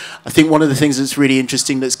artists. I think one of the things that's really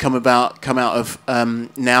interesting that's come out of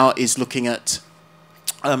now is looking at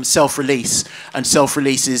self-release. And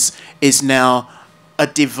self-release is now a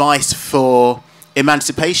device for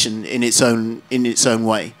emancipation in its own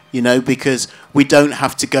way, you know, because we don't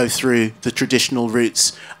have to go through the traditional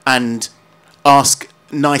routes and ask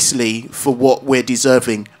nicely for what we're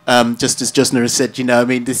deserving. Just as Josna has said, you know, I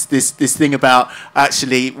mean, this thing about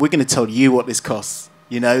actually we're going to tell you what this costs.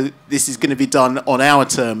 You know, this is going to be done on our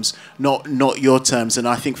terms, not your terms. And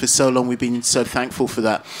I think for so long we've been so thankful for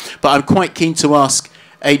that. But I'm quite keen to ask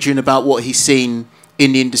Adrian about what he's seen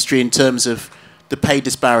in the industry in terms of the pay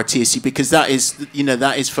disparity issue, because that is, you know,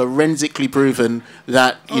 that is forensically proven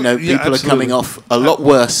that, you know, people are coming off a lot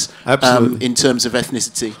worse in terms of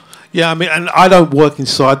ethnicity. Yeah, I mean, and I don't work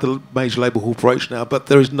inside the major label corporation now, but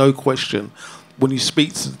there is no question when you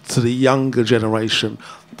speak to the younger generation,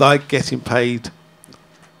 they're getting paid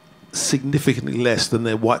significantly less than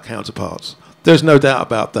their white counterparts. There's no doubt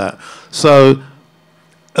about that. So,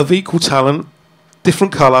 of equal talent,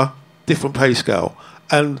 different colour, different pay scale,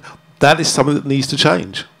 and that is something that needs to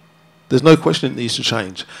change. There's no question it needs to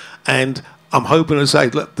change. And I'm hoping to say,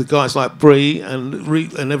 look, the guys like Bree and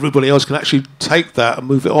everybody else can actually take that and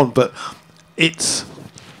move it on. But it's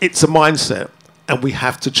a mindset, and we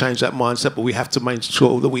have to change that mindset, but we have to make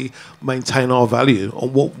sure that we maintain our value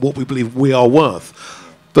on what we believe we are worth.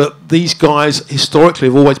 But these guys historically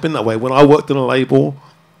have always been that way. When I worked in a label,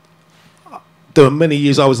 there were many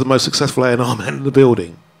years I was the most successful A&R man in the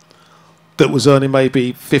building that was earning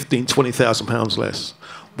maybe £15,000, £20,000 less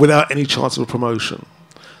without any chance of a promotion.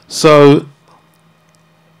 So,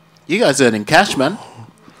 you guys earning cash, man.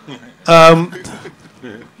 I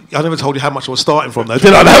never told you how much I was starting from, though,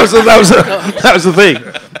 did I? That was the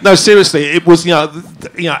thing. No, seriously, it was, you know,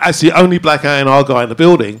 as the only black A&R guy in the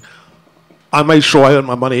building, I made sure I earned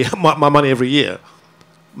my money every year.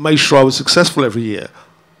 Made sure I was successful every year.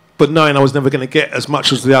 But knowing I was never going to get as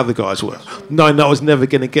much as the other guys were. Knowing that I was never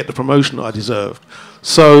going to get the promotion that I deserved.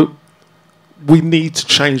 So we need to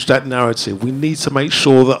change that narrative. We need to make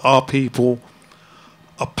sure that our people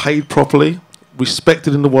are paid properly,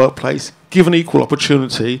 respected in the workplace, given equal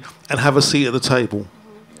opportunity, and have a seat at the table.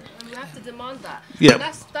 And we have to demand that.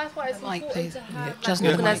 Yeah. That's why it's important to have Just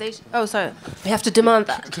organisations. Oh, sorry. We have to demand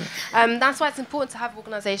that. That's why it's important to have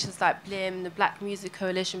organisations like BLiM, the Black Music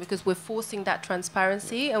Coalition, because we're forcing that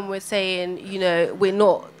transparency, and we're saying, you know, we're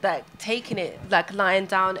not like taking it like lying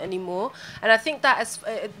down anymore. And I think that as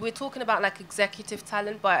we're talking about like executive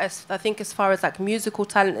talent, but I think as far as like musical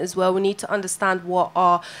talent as well, we need to understand what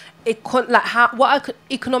our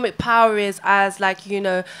economic power is as, like, you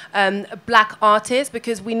know, black artists,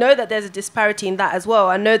 because we know that there's a disparity in that as well.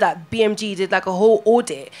 I know that BMG did like a whole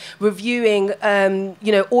audit reviewing,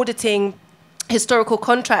 you know, auditing historical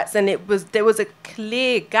contracts, and there was a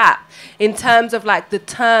clear gap in terms of like the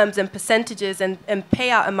terms and percentages and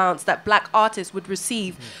payout amounts that black artists would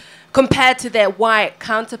receive compared to their white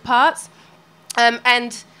counterparts,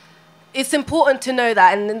 and it's important to know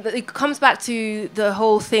that, and it comes back to the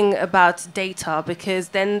whole thing about data, because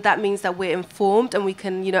then that means that we're informed and we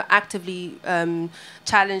can, you know, actively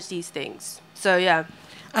challenge these things. So yeah,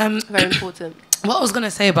 very important. What I was going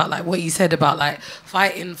to say about like what you said about like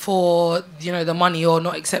fighting for, you know, the money or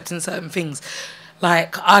not accepting certain things.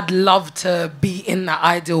 Like, I'd love to be in that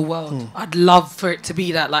ideal world. I'd love for it to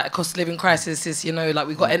be that, like, cost of living crisis is, you know, like,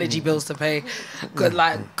 we've got energy bills to pay. Good,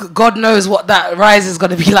 like, God knows what that rise is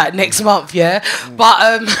going to be like next month, yeah?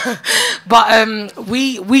 But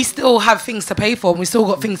we still have things to pay for, and we still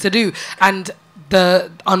got things to do. And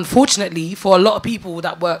unfortunately, for a lot of people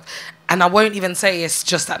that work, and I won't even say it's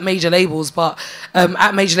just at major labels, but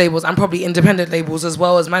at major labels and probably independent labels as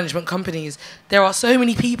well as management companies, there are so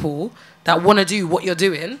many people that want to do what you're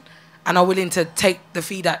doing and are willing to take the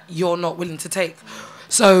fee that you're not willing to take.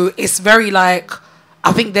 So it's very like,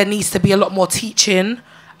 I think there needs to be a lot more teaching,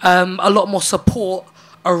 a lot more support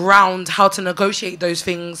around how to negotiate those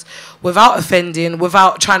things without offending,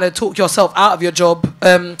 without trying to talk yourself out of your job,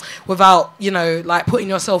 without, you know, like putting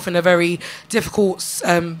yourself in a very difficult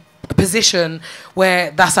position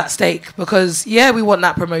where that's at stake. Because yeah, we want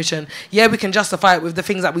that promotion, yeah, we can justify it with the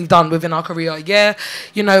things that we've done within our career, yeah,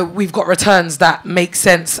 you know, we've got returns that make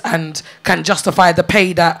sense and can justify the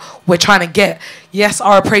pay that we're trying to get. Yes,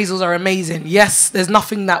 our appraisals are amazing, yes, there's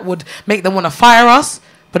nothing that would make them want to fire us,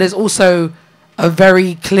 but there's also a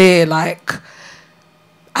very clear like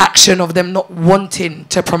action of them not wanting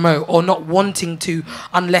to promote or not wanting to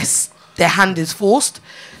unless their hand is forced.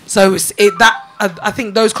 So I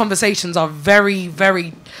think those conversations are very,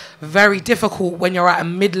 very, very difficult when you're at a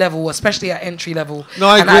mid-level, especially at entry level. No,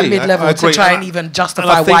 I agree. At mid-level I to try and even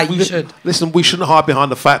justify why you should. Listen, we shouldn't hide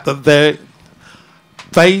behind the fact that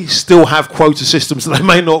they still have quota systems that they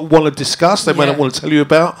may not want to discuss, they may not want to tell you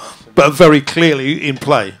about, but are very clearly in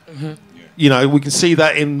play. Mm-hmm. You know, we can see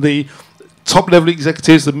that in the top-level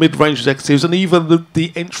executives, the mid-range executives, and even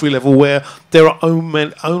the entry level, where there are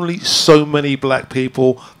only so many black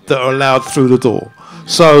people that are allowed through the door.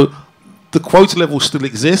 So the quota level still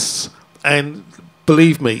exists, and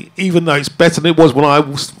believe me, even though it's better than it was when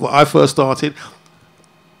I first started,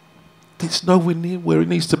 it's nowhere near where it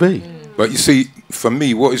needs to be. But you see, for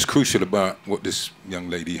me, what is crucial about what this young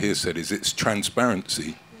lady here said is it's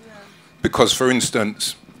transparency. Because, for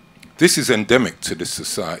instance, this is endemic to this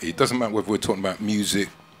society. It doesn't matter whether we're talking about music,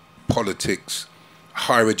 politics,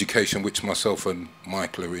 higher education, which myself and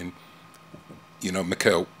Michael are in, you know,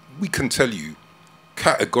 Mikhail, we can tell you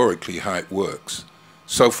categorically how it works.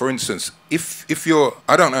 So, for instance, if you're,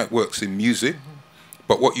 I don't know how it works in music,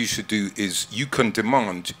 but what you should do is you can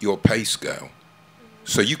demand your pay scale.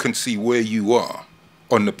 So you can see where you are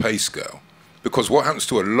on the pay scale. Because what happens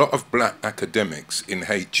to a lot of black academics in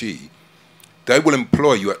HE, they will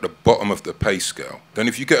employ you at the bottom of the pay scale. Then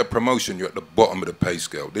if you get a promotion, you're at the bottom of the pay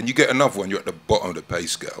scale. Then you get another one, you're at the bottom of the pay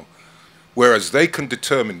scale. Whereas they can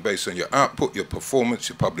determine based on your output, your performance,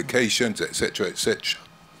 your publications, etc.,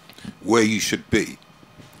 where you should be.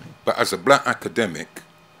 But as a black academic,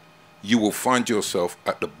 you will find yourself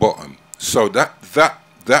at the bottom. So that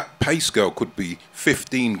pay scale could be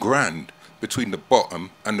 15 grand between the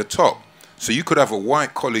bottom and the top. So you could have a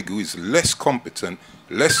white colleague who is less competent,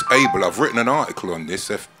 less able. I've written an article on this.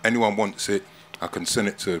 If anyone wants it, I can send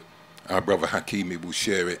it to our brother Hakeem. He will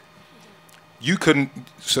share it. You can,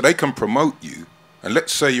 so they can promote you. And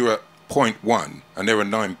let's say you're at 0.1 and there are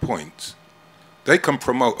 9 points. They can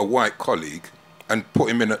promote a white colleague and put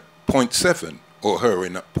him in at 0.7 or her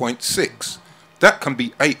in at 0.6. That can be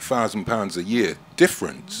 £8,000 a year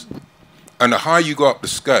difference. And the higher you go up the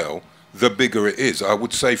scale, the bigger it is. I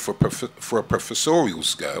would say for a professorial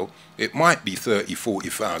scale, it might be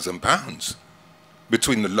 £30,000-40,000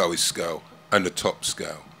 between the lowest scale and the top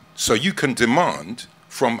scale. So you can demand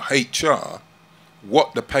from HR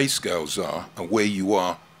what the pay scales are and where you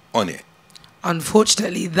are on it.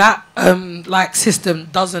 Unfortunately, that like system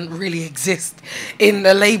doesn't really exist in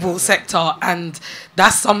the label sector, and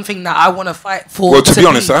that's something that I want to fight for. Well, to be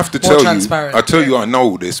honest, I have to tell you, I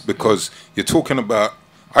know this because you're talking about.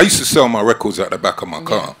 I used to sell my records at the back of my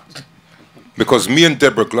car because me and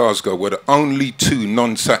Deborah Glasgow were the only two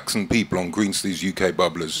non-Saxon people on Greensleeves UK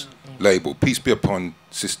Bubblers label. Peace be upon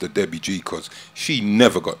Sister Debbie G, because she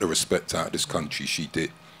never got the respect out of this country. She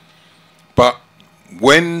did, but.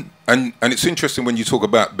 And it's interesting when you talk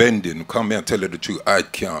about bending, come here and tell you the truth, I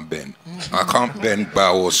can't bend. I can't bend,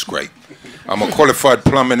 bow or scrape. I'm a qualified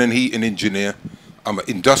plumbing and heating engineer. I'm an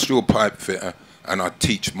industrial pipe fitter and I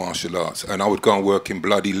teach martial arts. And I would go and work in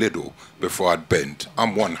bloody Lidl before I'd bend.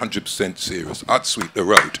 I'm 100% serious. I'd sweep the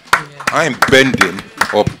road. I ain't bending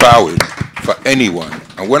or bowing for anyone.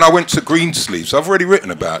 And when I went to Greensleeves, I've already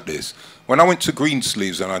written about this. When I went to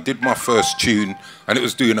Greensleeves and I did my first tune and it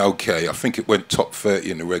was doing okay, I think it went top 30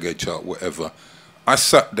 in the reggae chart, whatever, I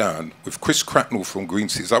sat down with Chris Cracknell from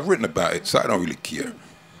Greensleeves. I've written about it, so I don't really care.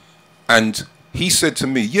 And he said to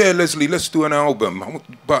me, yeah, Leslie, let's do an album.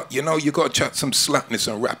 But, you know, you got to chat some slapness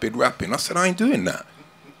and rapid rapping. I said, I ain't doing that.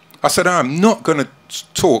 I said, I'm not going to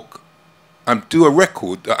talk and do a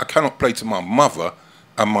record that I cannot play to my mother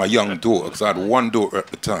and my young daughter, because I had one daughter at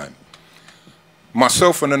the time.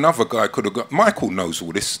 Myself and another guy could have got, Michael knows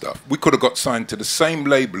all this stuff, we could have got signed to the same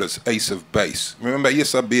label as Ace of Base. Remember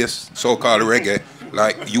Yes I Bass, so-called reggae,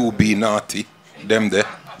 like You Be Naughty, them there,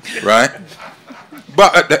 right?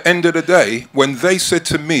 But at the end of the day, when they said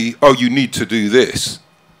to me, oh, you need to do this,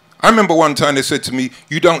 I remember one time they said to me,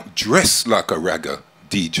 you don't dress like a ragga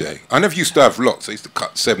DJ. I never used to have locks, I used to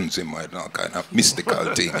cut sevens in my head, kind of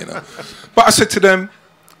mystical thing, you know. But I said to them,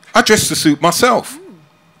 I dress to suit myself.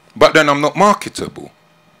 But then I'm not marketable.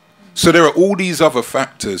 So there are all these other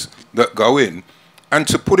factors that go in. And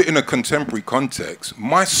to put it in a contemporary context,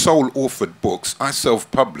 my sole authored books, I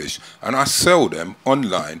self-publish, and I sell them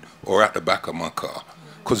online or at the back of my car.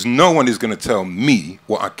 Because no one is going to tell me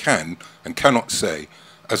what I can and cannot say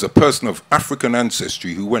as a person of African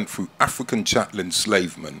ancestry who went through African chattel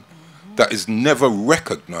enslavement that is never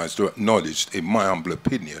recognized or acknowledged, in my humble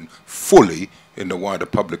opinion, fully in the wider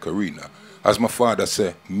public arena. As my father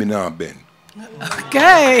said, Mina Ben.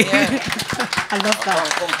 Okay. Yeah. I love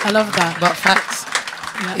that. I love that. But facts.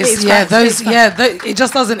 It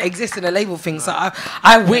just doesn't exist in a label thing. So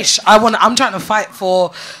I'm trying to fight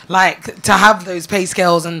for, like, to have those pay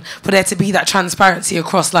scales and for there to be that transparency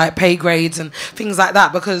across, like, pay grades and things like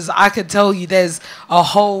that, because I could tell you there's a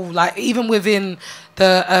whole, like, even within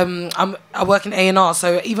the I work in A&R,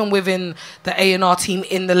 so even within the A&R team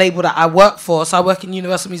in the label that I work for, so I work in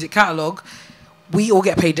Universal Music Catalog, we all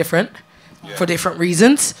get paid different for different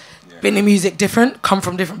reasons. Been in music different, come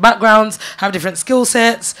from different backgrounds, have different skill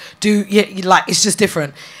sets, it's just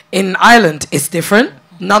different. In Ireland, it's different.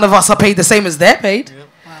 None of us are paid the same as they're paid,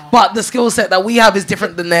 but the skill set that we have is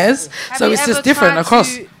different than theirs. So it's just different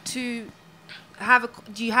across. Do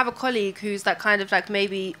you have a colleague who's like kind of like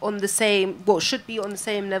maybe on the same, should be on the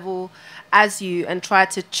same level as you, and try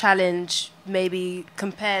to challenge, maybe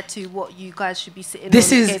compare to what you guys should be sitting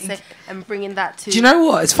on and bringing that to... Do you know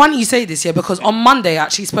what? It's funny you say this, because on Monday I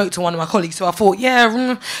actually spoke to one of my colleagues who I thought,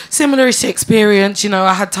 similar-ish experience,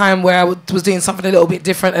 I had time where I was doing something a little bit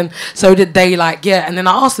different, and so did they, and then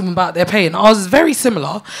I asked them about their pay, and I was very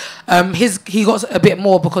similar. He got a bit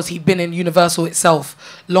more because he'd been in Universal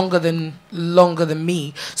itself longer than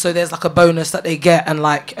me, so there's like a bonus that they get and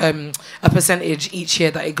like a percentage each year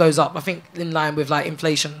that it goes up, I think in line with like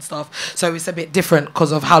inflation and stuff, so it's a bit different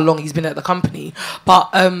because of how long he's been at the company.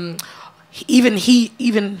 But even he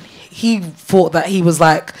thought that he was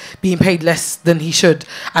like being paid less than he should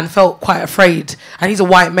and felt quite afraid, and he's a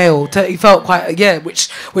white male, he felt quite which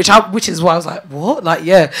is why I was like, what,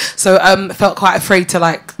 so felt quite afraid to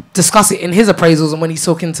like discuss it in his appraisals and when he's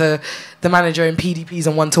talking to the manager in PDPs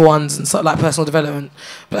and one-to-ones and sort of like personal development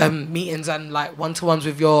meetings and like one-to-ones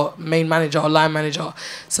with your main manager or line manager.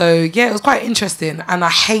 So it was quite interesting, and I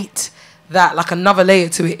hate that like another layer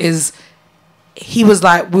to it is he was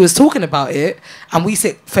like, we was talking about it and we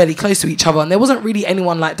sit fairly close to each other and there wasn't really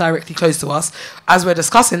anyone like directly close to us as we're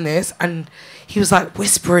discussing this, and he was like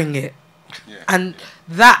whispering it. And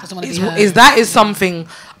that is something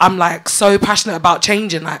I'm like so passionate about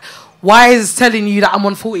changing. Like, why is telling you that I'm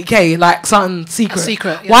on 40k like something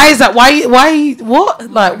secret? Why is that? Why what?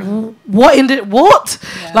 Like what in the what?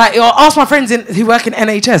 Yeah. Like, ask my friends who work in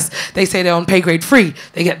NHS. They say they're on pay grade 3.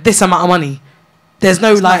 They get this amount of money. There's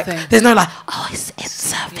no like, oh, it's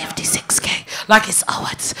 56k. Like it's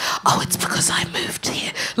because I moved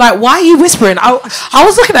here. Like, why are you whispering? I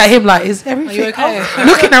was looking at him like, is everything okay?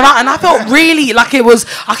 Looking around, and I felt really like it was.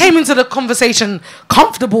 I came into the conversation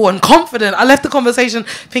comfortable and confident. I left the conversation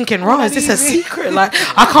thinking, right, is this a secret? Like,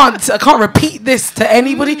 I can't repeat this to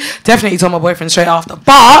anybody. Definitely told my boyfriend straight after,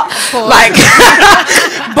 but like,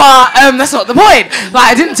 that's not the point.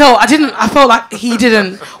 Like, I felt like he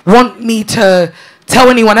didn't want me to tell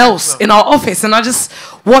anyone else in our office, and I just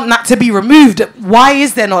want that to be removed. Why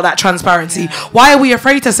is there not that transparency? Why are we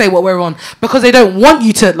afraid to say what we're on? Because they don't want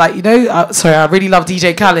you to, like, sorry, I really love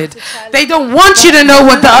DJ Khaled. They don't want you to know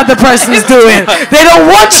what the other person is doing. They don't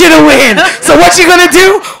want you to win. So what you gonna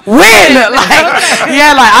do? Win.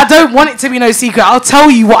 I don't want it to be no secret. I'll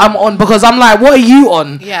tell you what I'm on, because I'm like, what are you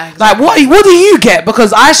on? Yeah, exactly. Like, what do you get?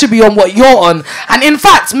 Because I should be on what you're on, and in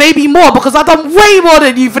fact maybe more, because I've done way more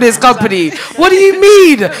than you for this company. What do you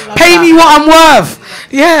mean? Pay me what I'm worth.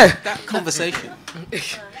 Yeah. That conversation.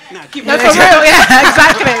 No, for real. Yeah,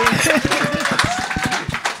 exactly.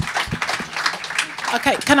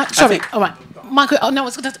 Okay, can I? Sorry. All right. Michael,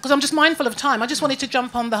 because I'm just mindful of time. I just wanted to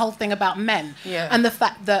jump on the whole thing about men and the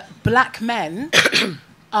fact that black men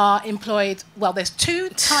are employed. Well, there's 2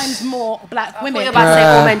 times more black women. You're about to say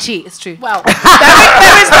all men cheat. It's true. Well, there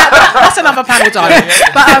is that. That's another panel, darling.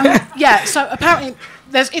 But so apparently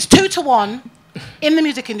it's 2 to 1. In the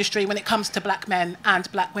music industry when it comes to black men and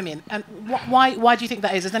black women. And why do you think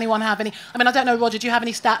that is? Does anyone have any? I mean, I don't know, Roger, do you have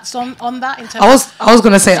any stats on that? In terms I was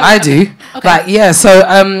going to say I do. Okay. So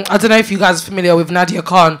I don't know if you guys are familiar with Nadia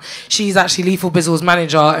Khan. She's actually Lethal Bizzle's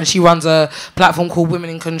manager, and she runs a platform called Women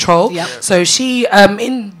in Control. Yep. So she,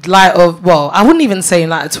 in light of, I wouldn't even say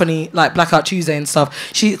in light of 20, like Blackout Tuesday and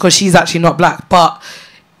stuff, because she's actually not black, but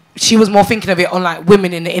she was more thinking of it on like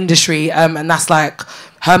women in the industry, and that's like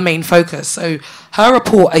her main focus. So her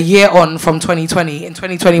report a year on from 2020, in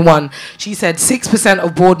 2021, she said 6%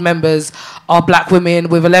 of board members are black women,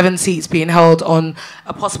 with 11 seats being held on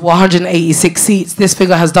a possible 186 seats. This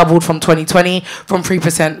figure has doubled from 2020, from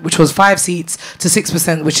 3%, which was 5 seats, to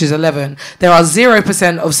 6%, which is 11. There are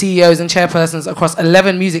 0% of CEOs and chairpersons across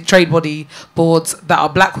 11 music trade body boards that are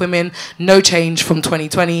black women, no change from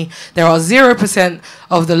 2020. There are 0%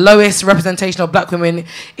 of the lowest representation of black women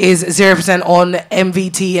is 0% on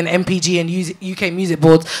MVT and MPG and UK music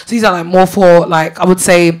boards. So these are like more for, like, I would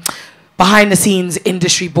say behind the scenes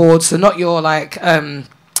industry boards, so not your like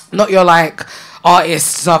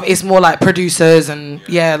artists stuff. It's more like producers and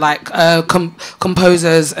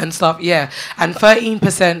composers and stuff. And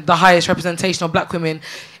 13%, the highest representation of black women,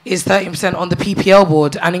 is 13% on the PPL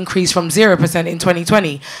board, an increase from 0% in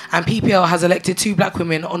 2020. And PPL has elected 2 black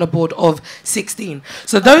women on a board of 16.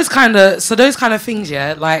 So those kind of things,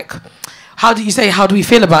 like. How do we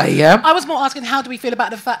feel about it, I was more asking, how do we feel about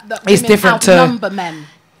the fact that it's women different outnumber men?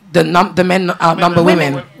 The men outnumber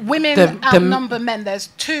women. Women outnumber men. It's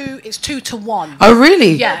 2 to 1. Oh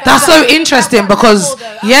really? Yeah. That's so interesting because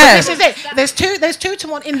this is it. There's 2 to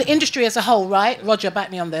 1 in the industry as a whole, right? Roger,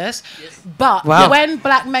 back me on this. But when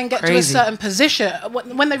black men get to a certain position,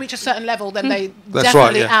 when they reach a certain level, then they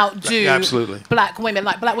definitely outdo black women.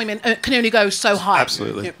 Like black women can only go so high.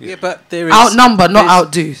 Absolutely. Yeah, but there is outnumber, not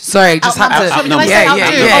outdo. Sorry, just had to. Outnumber.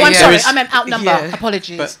 Oh, I'm sorry. I meant outnumber.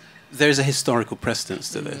 Apologies. But there's a historical precedence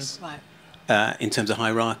to this. In terms of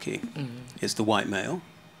hierarchy. It's the white male,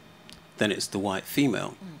 then it's the white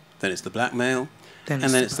female, then it's the black male, and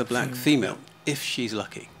then it's the black female, if she's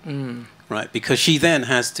lucky. Right? Because she then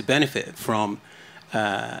has to benefit from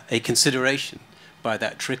a consideration by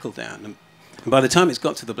that trickle down. And by the time it's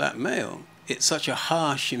got to the black male, it's such a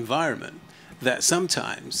harsh environment that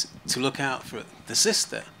sometimes to look out for the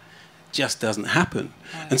sister just doesn't happen.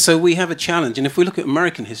 And so we have a challenge. And if we look at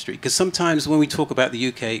American history, because sometimes when we talk about the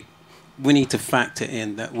UK, we need to factor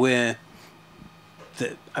in that we're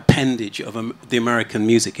the appendage of the American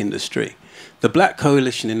music industry. The Black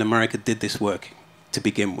Coalition in America did this work to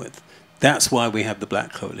begin with. That's why we have the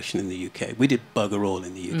Black Coalition in the UK. We did bugger all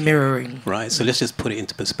in the UK. Mirroring. Right? So let's just put it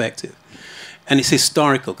into perspective. And it's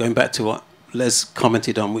historical, going back to what Les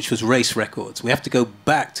commented on, which was race records. We have to go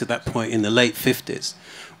back to that point in the late 50s,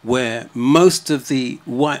 where most of the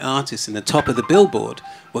white artists in the top of the Billboard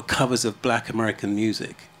were covers of black American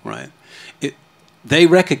music, right? They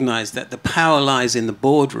recognized that the power lies in the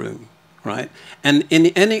boardroom, right? And in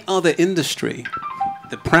any other industry,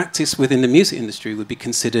 the practice within the music industry would be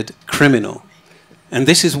considered criminal. And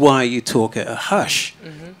this is why you talk at a hush,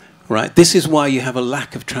 right? This is why you have a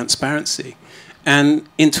lack of transparency. And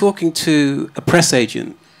in talking to a press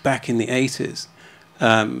agent back in the 80s,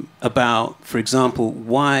 about, for example,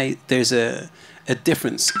 why there's a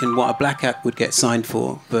difference in what a black act would get signed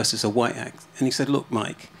for versus a white act. And he said, look,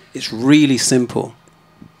 Mike, it's really simple.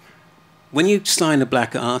 When you sign a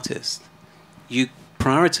black artist, you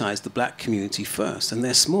prioritize the black community first, and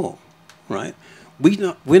they're small, right? We're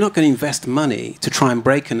not going to invest money to try and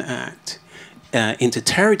break an act into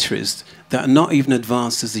territories that are not even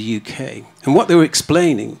advanced as the UK. And what they were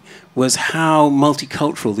explaining was how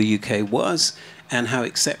multicultural the UK was and how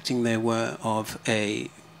accepting they were of a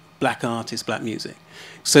black artist, black music.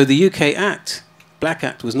 So the UK act, Black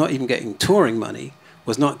Act, was not even getting touring money,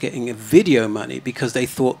 was not getting a video money because they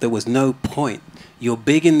thought there was no point. You're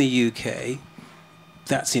big in the UK,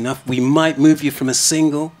 that's enough. We might move you from a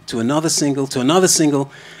single to another single to another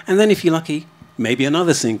single, and then if you're lucky, maybe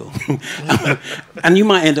another single. And you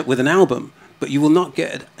might end up with an album, but you will not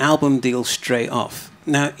get an album deal straight off.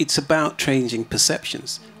 Now, it's about changing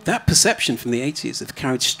perceptions. That perception from the 80s have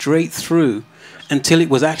carried straight through until it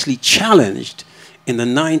was actually challenged in the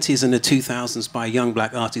 90s and the 2000s by young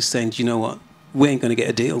black artists saying, do you know what, we ain't going to get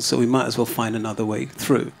a deal, so we might as well find another way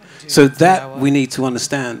through. So that we need to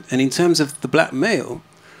understand. And in terms of the black male,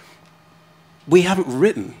 we haven't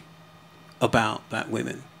written about black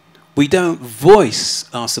women. We don't voice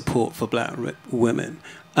our support for black women.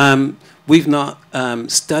 We've not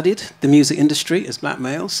studied the music industry as black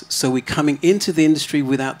males, so we're coming into the industry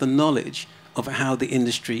without the knowledge of how the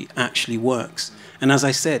industry actually works. And as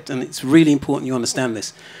I said, and it's really important you understand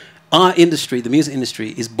this, our industry, the music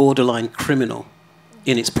industry, is borderline criminal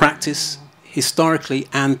in its practice, historically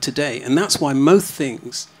and today. And that's why most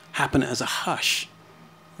things happen as a hush,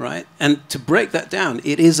 right? And to break that down,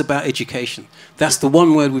 it is about education. That's the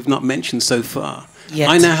one word we've not mentioned so far. Yet.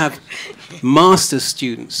 I now have master's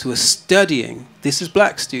students who are studying, this is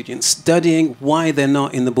black students, studying why they're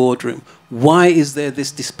not in the boardroom. Why is there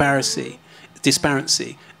this disparity,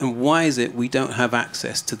 and why is it we don't have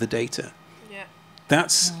access to the data? Yeah.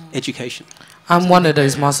 That's education. I'm one of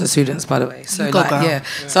those master students, by the way. So yeah.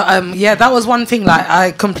 So yeah, that was one thing. Like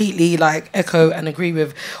I completely echo and agree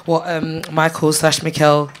with what Michael /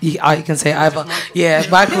 Mikkel. You can say either. Yeah,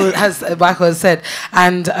 Michael has said,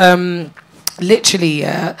 and literally,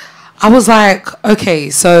 I was like, okay,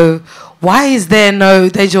 so why is there no...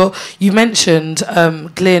 You mentioned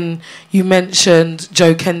Glyn, you mentioned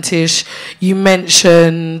Joe Kentish, you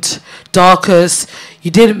mentioned Darkus,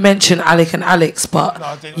 you didn't mention Alec and Alex, but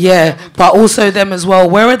but also them as well.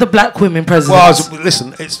 Where are the black women presidents? Well,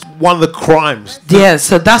 listen, it's one of the crimes. Yeah,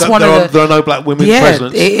 so that's one of the... There are no black women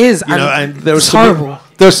presidents. Yeah, it is. You know, and it's horrible.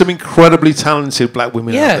 There are some incredibly talented black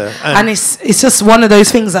women out there. And it's just one of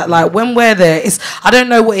those things that, like, when we're there, I don't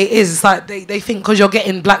know what it is. It's like they think because you're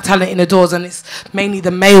getting black talent in the doors and it's mainly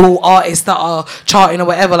the male artists that are charting or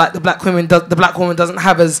whatever, like the black woman doesn't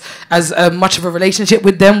have as much of a relationship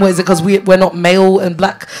with them. Whereas because we're not male and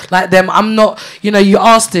black like them. I'm not, you know, you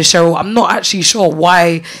asked this, Cheryl, I'm not actually sure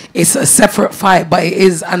why it's a separate fight, but it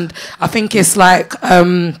is. And I think it's like...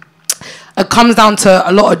 it comes down to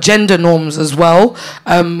a lot of gender norms as well.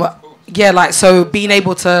 Like, so being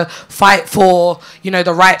able to fight for, you know,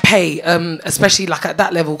 the right pay, especially like at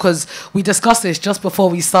that level, because we discussed this just before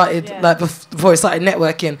we started, before we started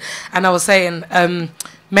networking, and I was saying,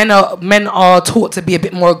 men are taught to be a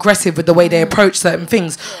bit more aggressive with the way they approach certain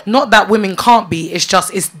things. Not that women can't be, it's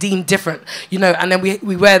just it's deemed different, you know. And then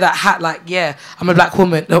we wear that hat like, yeah, I'm a black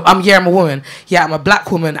woman. No, I'm a woman. Yeah, I'm a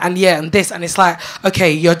black woman. And and this, and it's like,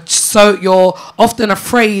 okay, you're often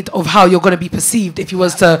afraid of how you're going to be perceived if you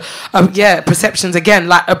was to, perceptions again,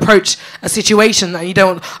 like approach a situation that you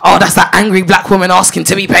don't. Oh, that's that angry black woman asking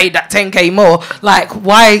to be paid that 10K more. Like,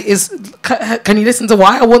 can you listen to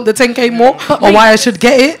why I want the 10K more, or why I should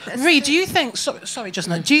get it? Ree, do you think, sorry, just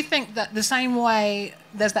now, do you think that the same way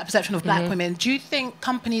there's that perception of black women, do you think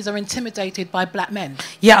companies are intimidated by black men?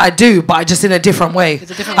 Yeah, I do, but just in a different way.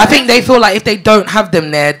 I think they feel like if they don't have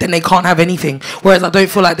them there, then they can't have anything. Whereas I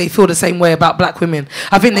don't feel like they feel the same way about black women.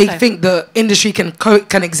 I think they think the industry can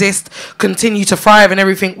exist, continue to thrive and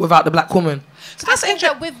everything without the black woman. So I think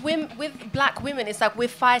that with black women, it's like we're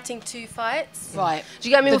fighting two fights. Right. Do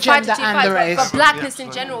you get what I mean? The we're fighting gender two and fights, the race. but blackness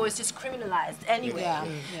in general is just criminalized anyway. Yeah.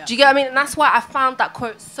 Do you get what I mean? And that's why I found that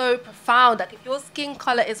quote so profound. Like, if your skin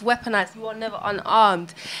color is weaponized, you are never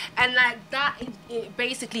unarmed. And like that, it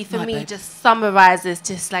basically for me just summarizes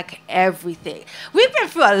just like everything. We've been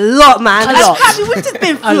through a lot, man. We've just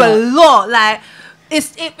been through a lot. Like,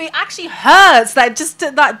 it actually hurts. Like just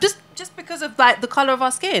because of like the color of our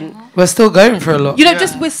skin. We're still going through a lot. You know,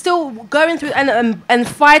 we're still going through and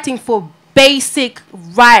fighting for basic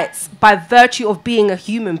rights by virtue of being a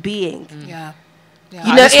human being. Yeah. You know,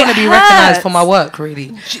 I just want to be recognised for my work, really.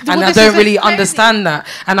 And I don't really understand that.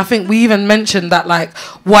 And I think we even mentioned that, like,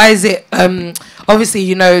 why is it, obviously,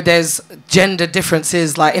 you know, there's gender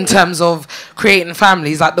differences, like, in terms of creating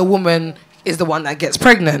families, like the woman is the one that gets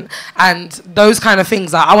pregnant and those kind of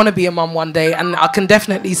things. Like, I want to be a mum one day, and I can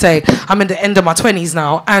definitely say I'm in the end of my 20s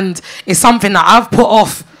now, and it's something that I've put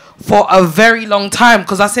off for a very long time,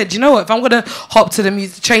 because I said, you know what, if I'm going to hop to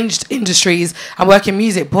the changed industries and work in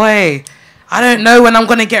music, boy, I don't know when I'm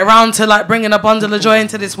going to get around to like bringing a bundle of joy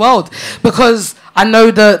into this world, because I know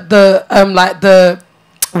the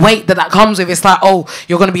weight that comes with. It's like, oh,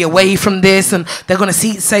 you're going to be away from this, and they're going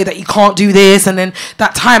to say that you can't do this, and then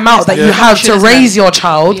that time out that you have to raise your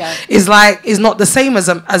child is not the same as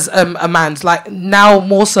a man's. Like, now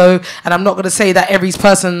more so, and I'm not going to say that every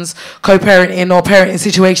person's co-parenting or parenting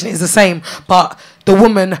situation is the same, but the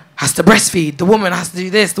woman has to breastfeed, the woman has to do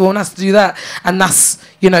this, the woman has to do that, and that's,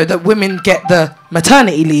 you know, that women get the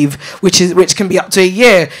maternity leave, which can be up to a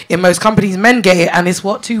year. In most companies, men get it, and it's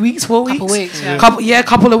what, 2 weeks, 4 weeks?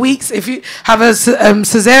 Couple of weeks. If you have a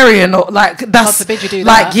cesarean, or like that's, God forbid you do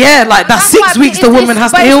like that. that's 6 weeks the woman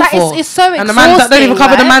has to heal for. It's so exhausting, and the man that don't even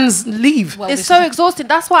cover the man's leave. Well, it's so exhausting.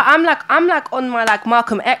 That's why I'm like on my like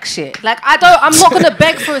Malcolm X shit. Like, I'm not gonna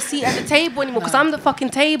beg for a seat at the table anymore, because I'm the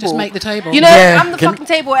fucking table. Just make the table. You know, I'm the fucking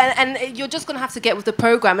table, and you're just gonna have to get with the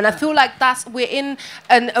program. And I feel like we're in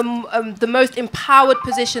the most empowered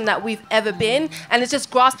position that we've ever been, and it's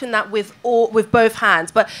just grasping that with both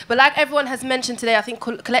hands. But like everyone has mentioned today, I think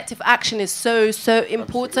collective action is so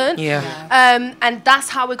important. And that's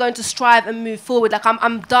how we're going to strive and move forward. Like,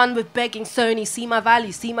 I'm done with begging Sony, see my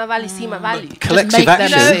value, see my value, see my value. Collective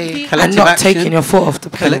action, and not taking your foot off the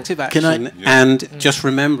pedal. Collective action, and just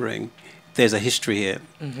remembering there's a history here.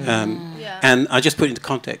 And I just put it into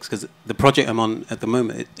context, because the project I'm on at the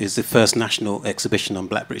moment is the first national exhibition on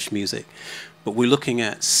Black British music. But we're looking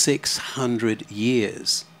at 600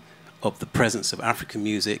 years of the presence of African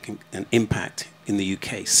music and impact in the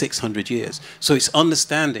UK, 600 years. So it's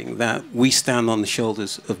understanding that we stand on the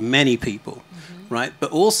shoulders of many people, right?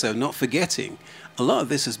 But also not forgetting, a lot of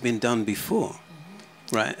this has been done before.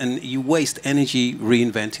 right? And you waste energy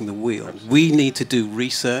reinventing the wheel. We need to do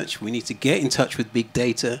research. We need to get in touch with big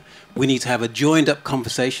data. We need to have a joined-up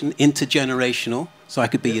conversation, intergenerational. So I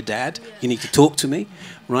could be your dad. You need to talk to me,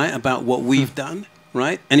 right, about what we've done,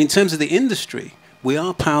 right? And in terms of the industry, we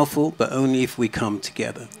are powerful, but only if we come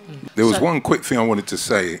together. There was one quick thing I wanted to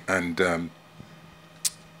say, and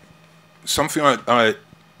something I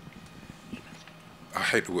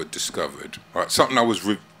hate the word discovered. Right, something I was,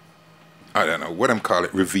 I don't know, what I'm call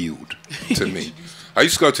it, revealed to me. I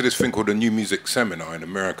used to go to this thing called a New Music Seminar in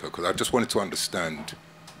America because I just wanted to understand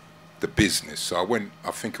the business. So I went,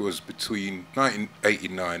 I think it was between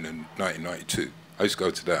 1989 and 1992. I used to go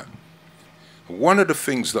to that. One of the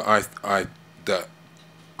things that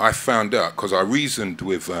I found out, because I reasoned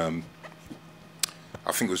with, I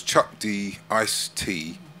think it was Chuck D,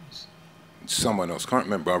 Ice-T, and someone else, can't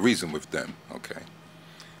remember, I reasoned with them, okay.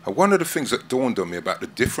 And one of the things that dawned on me about the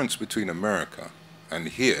difference between America and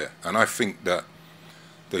here, and I think that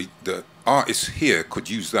the artists here could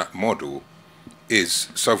use that model, is,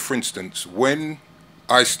 so for instance, when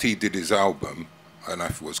Ice-T did his album, and I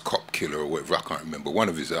think it was Cop Killer or whatever, I can't remember, one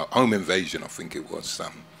of his Home Invasion, I think it was.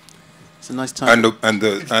 It's a nice time. And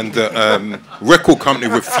the record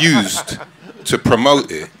company refused to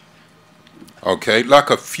promote it. Okay, like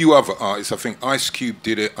a few other artists, I think Ice Cube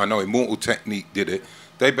did it. I know Immortal Technique did it.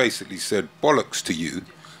 They basically said bollocks to you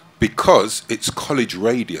because it's college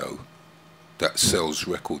radio that sells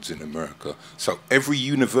records in America. So every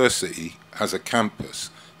university has a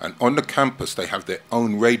campus, and on the campus they have their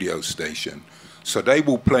own radio station. So they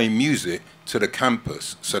will play music to the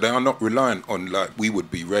campus. So they are not reliant on, like we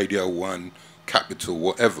would be, Radio 1, Capital,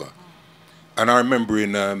 whatever. And I remember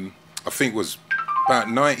in, I think it was about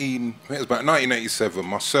 1987,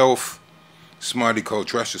 myself, Smiley Cole,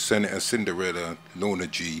 Trasher Senator, Cinderella, Lorna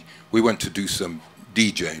G, we went to do some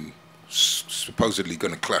DJing, supposedly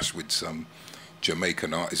going to clash with some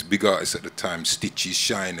Jamaican artists, big artists at the time, Stitches,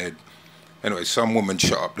 Shinehead. Anyway, some woman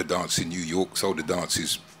shut up the dance in New York, so the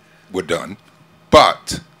dances were done.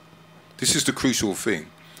 But this is the crucial thing.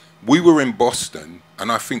 We were in Boston,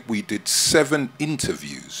 and I think we did 7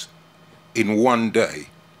 interviews in one day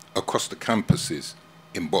across the campuses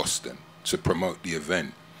in Boston to promote the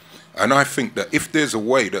event. And I think that if there's a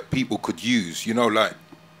way that people could use, you know, like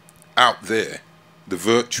out there, the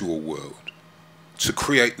virtual world, to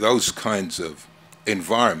create those kinds of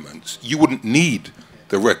environments, you wouldn't need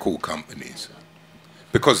the record companies.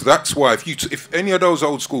 Because that's why if any of those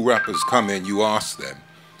old school rappers come in, you ask them,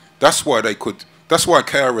 that's why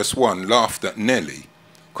KRS-One laughed at Nelly,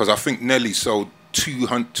 because I think Nelly sold 2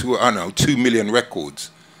 million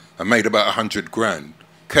records and made about 100 grand.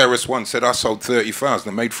 KRS-One said, I sold 30,000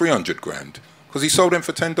 and made 300 grand, because he sold them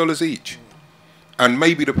for $10 each. And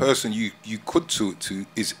maybe the person you could talk to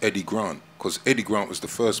is Eddie Grant, because Eddie Grant was the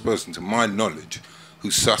first person, to my knowledge, who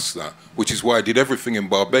sussed that, which is why I did everything in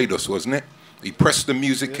Barbados, wasn't it? He pressed the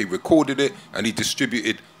music, he recorded it, and he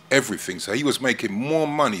distributed everything. So he was making more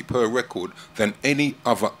money per record than any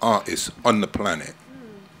other artist on the planet.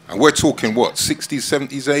 And we're talking, what, 60s,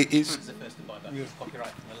 70s, 80s?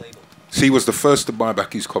 So he was the first to buy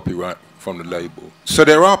back his copyright from the label. So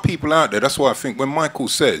there are people out there. That's why I think when Michael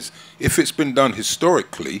says, if it's been done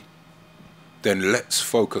historically, then let's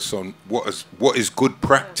focus on what is good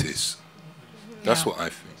practice. That's what I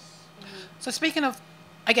think. So speaking of,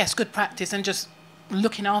 I guess, good practice and just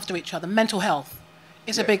looking after each other, mental health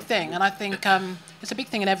is a big thing. And I think it's a big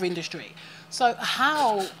thing in every industry. So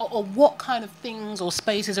how or what kind of things or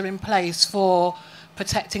spaces are in place for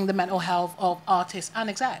protecting the mental health of artists and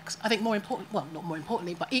execs? I think more important, well, not more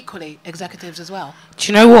importantly, but equally executives as well.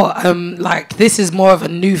 Do you know what? Like, this is more of a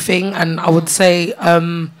new thing, and I would say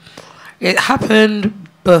it happened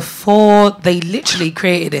before they literally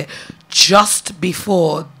created it, just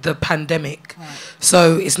before the pandemic. Right.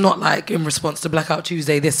 So it's not like in response to Blackout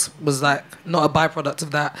Tuesday, this was like not a byproduct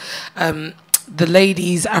of that. The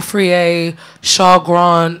ladies, Afriye, Shah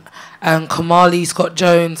Grant, and Kamali Scott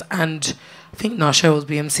Jones, and I think Sherryl's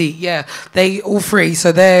BMC, yeah, they all 3,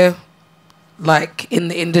 so they're like in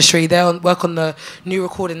the industry. They work on the new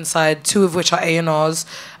recording side, 2 of which are A&Rs,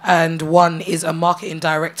 and 1 is a marketing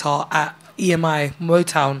director at EMI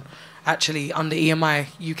Motown, actually under EMI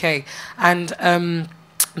UK, and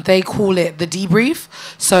they call it the debrief.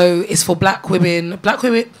 So it's for black women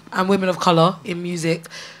and women of color in music,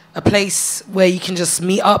 a place where you can just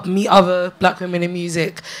meet other black women in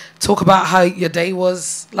music, talk about how your day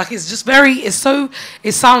was. Like, it's just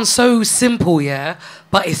it sounds so simple, yeah,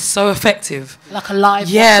 but it's so effective. Like a live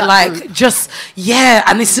WhatsApp like group.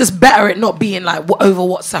 And it's just better it not being like over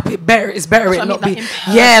WhatsApp. It's better it not being,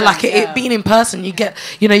 it being in person. You get,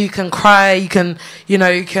 you can cry, you can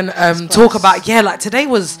talk about, like today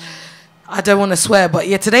was, I don't want to swear, but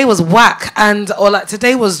yeah, today was whack, or like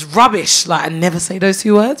today was rubbish. Like, I never say those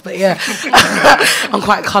two words, but yeah, I'm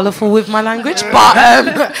quite colourful with my language,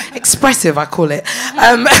 but expressive, I call it.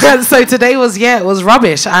 So today was, it was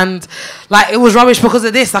rubbish, and like it was rubbish because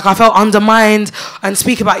of this. Like, I felt undermined, and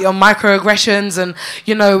speak about your microaggressions, and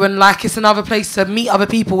and like it's another place to meet other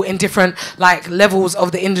people in different like levels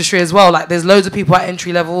of the industry as well. Like, there's loads of people at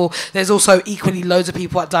entry level. There's also equally loads of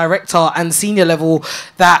people at director and senior level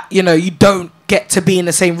that you don't get to be in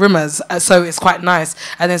the same room as, so it's quite nice,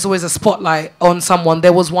 and there's always a spotlight on someone.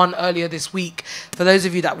 There was one earlier this week. For those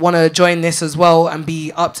of you that want to join this as well and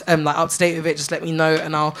be up to date with it, just let me know,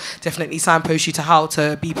 and I'll definitely signpost you to how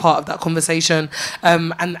to be part of that conversation.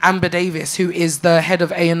 And Amber Davis, who is the head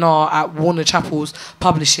of A&R at Warner Chappell's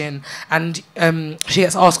Publishing, and she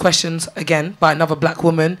gets asked questions again by another black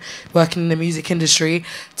woman working in the music industry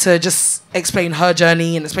to just explain her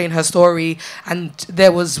journey and explain her story, and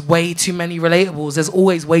there was way too many relatables. There's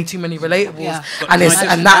always way too many relatables,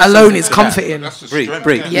 and that alone is comforting. Brie.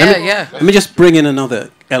 Let me just bring in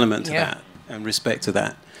another element to that, and respect to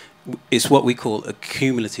that. It's what we call a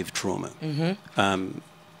cumulative trauma,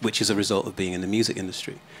 which is a result of being in the music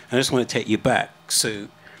industry. And I just want to take you back. So,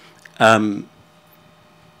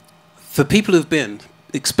 for people who've been,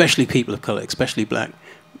 especially people of colour, especially black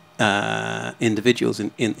individuals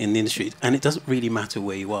in the industry, and it doesn't really matter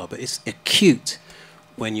where you are, but it's acute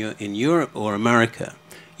when you're in Europe or America.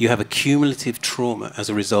 You have a cumulative trauma as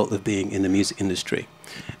a result of being in the music industry.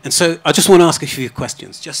 And so I just want to ask a few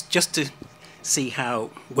questions, just to see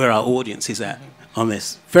where our audience is at on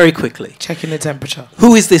this, very quickly. Checking the temperature.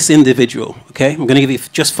 Who is this individual? Okay, I'm going to give you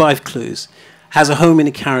just 5 clues. Has a home in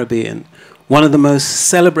the Caribbean, one of the most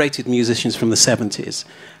celebrated musicians from the 70s,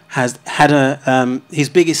 has had his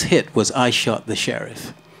biggest hit was I Shot the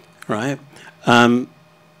Sheriff, right?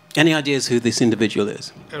 Any ideas who this individual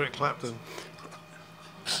is? Eric Clapton.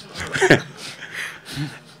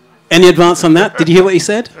 Any advance on that? Did you hear what he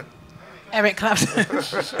said? Eric Clapton.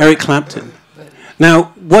 Eric Clapton.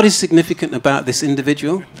 Now, what is significant about this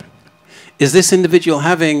individual is this individual,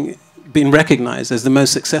 having been recognized as the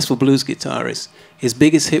most successful blues guitarist, his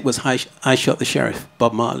biggest hit was I Shot the Sheriff,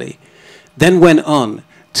 Bob Marley, then went on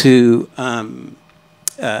to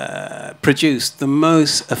produce the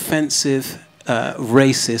most offensive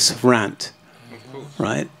racist rant,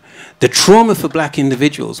 right? The trauma for black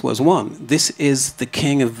individuals was, one, this is the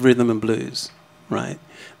king of rhythm and blues, right?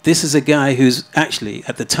 This is a guy who's actually,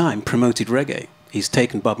 at the time, promoted reggae. He's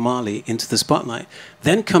taken Bob Marley into the spotlight,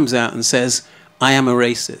 then comes out and says, I am a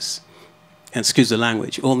racist. And excuse the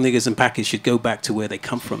language, all niggers and packers should go back to where they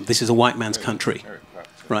come from. This is a white man's country,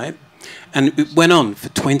 right? And it went on for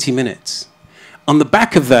 20 minutes. On the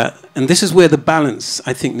back of that, and this is where the balance,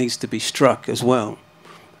 I think, needs to be struck as well.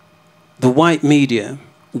 The white media,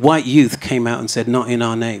 white youth came out and said, not in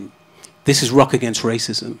our name. This is rock against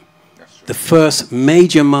racism. The first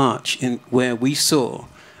major march where we saw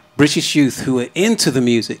British youth who were into the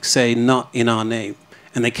music say, not in our name.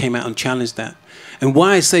 And they came out and challenged that. And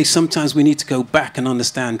why I say sometimes we need to go back and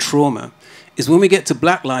understand trauma is when we get to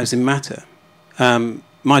Black Lives Matter.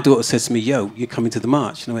 My daughter says to me, yo, you're coming to the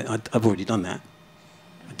march. And I went, I've already done that.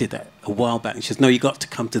 I did that a while back. And she says, no, you got to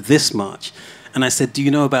come to this march. And I said, do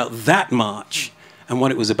you know about that march and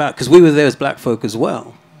what it was about? Because we were there as black folk as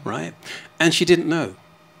well, right? And she didn't know,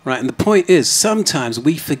 right? And the point is, sometimes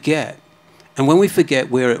we forget. And when we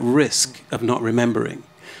forget, we're at risk of not remembering.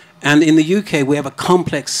 And in the UK, we have a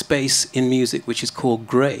complex space in music which is called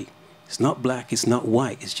grey. It's not black, it's not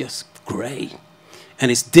white, it's just grey.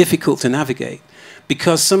 And it's difficult to navigate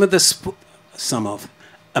because a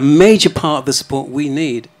major part of the support we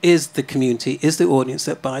need is the community, is the audience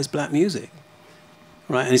that buys black music,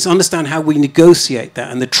 right? And it's understand how we negotiate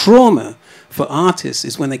that. And the trauma for artists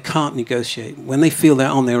is when they can't negotiate, when they feel they're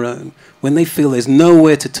on their own, when they feel there's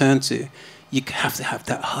nowhere to turn to. You have to have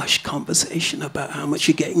that hush conversation about how much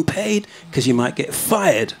you're getting paid because you might get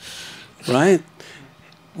fired, right?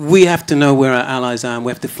 We have to know where our allies are and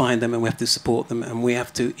we have to find them and we have to support them and we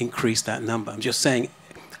have to increase that number. I'm just saying,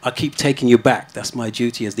 I keep taking you back. That's my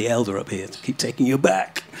duty as the elder up here, to keep taking you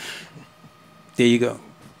back. There you go.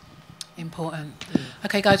 Important.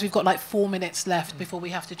 Okay, guys, we've got like 4 minutes left before we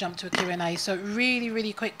have to jump to a Q&A. So really,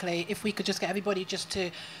 really quickly, if we could just get everybody just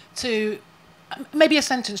to maybe a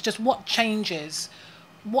sentence, just what changes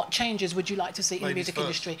would you like to see in the music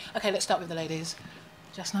industry? Okay, let's start with the ladies.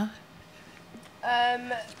 Just now.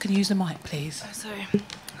 Can you use the mic, please? Oh, sorry.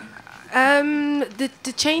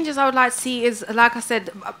 The changes I would like to see is, like I said,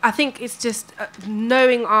 I think it's just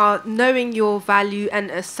knowing your value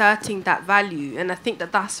and asserting that value, and I think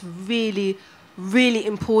that's really, really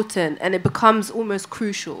important, and it becomes almost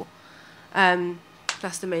crucial.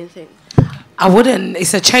 That's the main thing.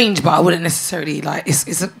 It's a change, but I wouldn't necessarily, like,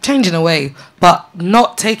 it's a change in a way, but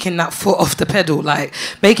not taking that foot off the pedal, like,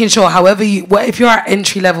 making sure if you're at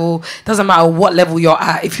entry level, doesn't matter what level you're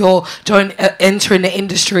at, if you're entering the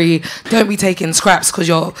industry, don't be taking scraps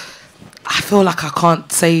because I feel like I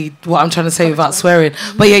can't say what I'm trying to say without swearing,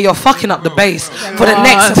 but yeah, you're fucking up the bass for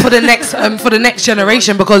the next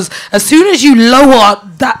generation, because as soon as you lower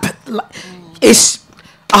that,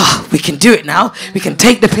 we can do it now. We can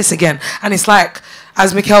take the piss again. And it's like,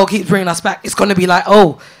 as Mikhail keeps bringing us back, it's going to be like,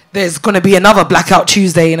 there's going to be another Blackout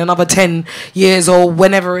Tuesday in another 10 years or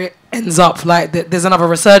whenever it ends up. Like, there's another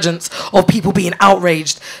resurgence of people being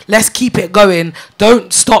outraged. Let's keep it going.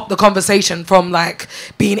 Don't stop the conversation from, like,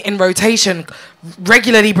 being in rotation.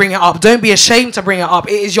 Regularly bring it up. Don't be ashamed to bring it up.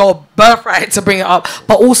 It is your birthright to bring it up.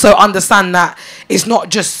 But also understand that it's not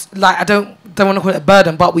just, like, I don't want to call it a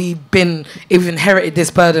burden, but we've inherited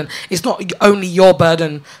this burden. It's not only your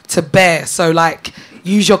burden to bear. So, like,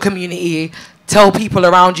 use your community. Tell people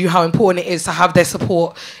around you how important it is to have their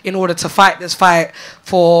support in order to fight this fight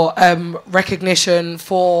for recognition,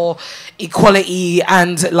 for equality,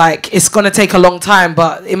 and, like, it's going to take a long time,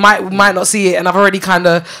 but we might not see it, and I've already kind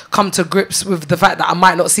of come to grips with the fact that I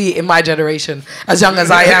might not see it in my generation. As young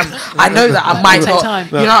as I am, I know that I might not.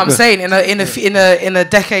 You know what I'm saying? In a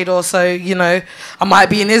decade or so, you know, I might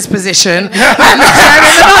be in his position and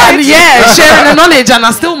sharing the knowledge, and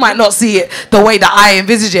I still might not see it the way that I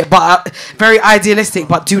envisage it, but very idealistic.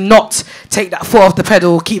 But do not take that foot off the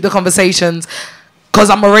pedal. Keep the conversations, because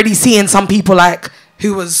I'm already seeing some people, like,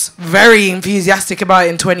 who was very enthusiastic about it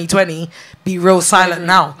in 2020 be real silent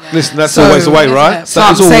now. Listen, that's always the way, right? So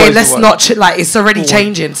I'm saying let's not it's already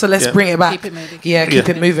changing, so let's bring it back. Keep it moving. Keep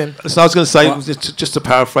it moving. So I was going to say, just to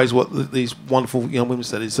paraphrase what these wonderful young women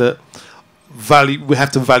said, is that we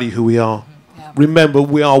have to value who we are. Yeah. Remember,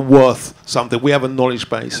 we are worth something. We have a knowledge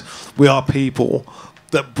base. We are people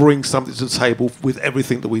that bring something to the table with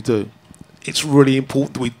everything that we do. It's really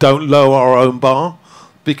important that we don't lower our own bar,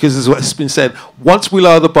 because, as what's been said, once we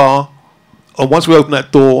lower the bar, or once we open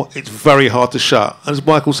that door, it's very hard to shut. And as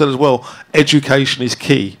Michael said as well, education is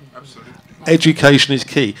key. Absolutely. Education is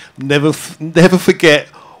key. Never forget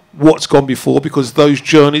what's gone before, because those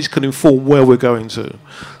journeys can inform where we're going to.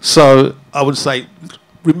 So I would say,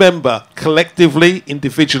 remember, collectively,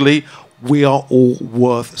 individually, we are all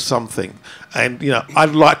worth something. And, you know,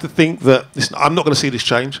 I'd like to think that, listen, I'm not going to see this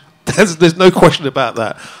change. There's no question about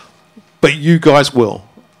that. But you guys will,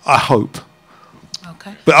 I hope.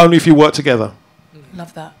 Okay. But only if you work together.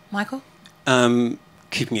 Love that. Michael?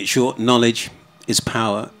 Keeping it short, knowledge is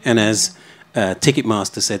power. And as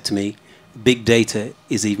Ticketmaster said to me, big data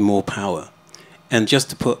is even more power. And just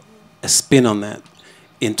to put a spin on that,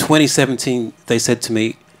 in 2017, they said to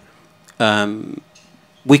me,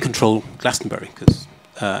 we control Glastonbury because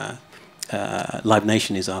Live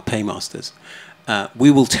Nation is our paymasters. We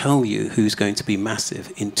will tell you who's going to be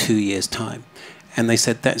massive in 2 years' time. And they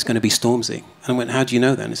said, that's going to be Stormzy. And I went, how do you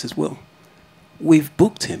know that? And he says, well, we've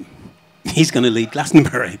booked him. He's going to lead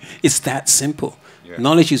Glastonbury. It's that simple. Yeah.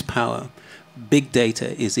 Knowledge is power. Big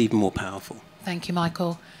data is even more powerful. Thank you,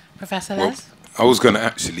 Michael. Professor Les? I was going to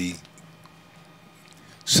actually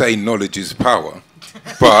say knowledge is power,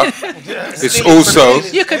 but it's also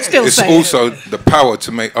you could still it's say also the power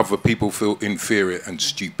to make other people feel inferior and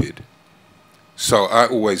stupid. So I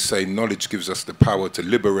always say knowledge gives us the power to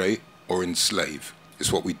liberate or enslave.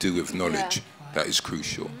 It's what we do with knowledge that is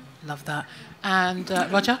crucial. Love that. And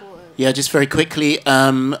Roger? Yeah, just very quickly,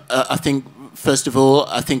 I think, first of all,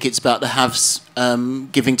 I think it's about the haves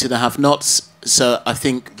giving to the have-nots. So I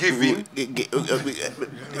think... Giving?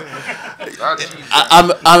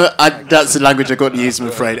 That's the language I've got to use, I'm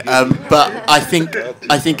afraid. But I think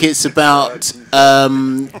it's about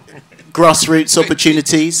grassroots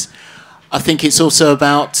opportunities. I think it's also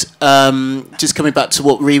about, just coming back to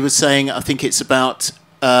what Ree was saying, I think it's about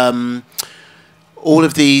all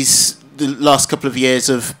of these, the last couple of years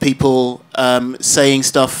of people saying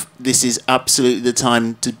stuff, this is absolutely the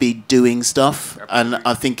time to be doing stuff. Absolutely. And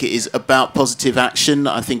I think it is about positive action.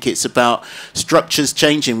 I think it's about structures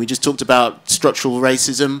changing. We just talked about structural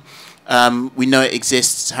racism. We know it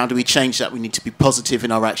exists. How do we change that? We need to be positive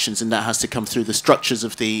in our actions, and that has to come through the structures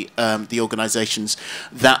of the organisations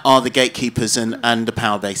that are the gatekeepers and the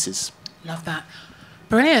power bases. Love that.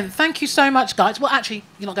 Brilliant. Thank you so much, guys. Well, actually,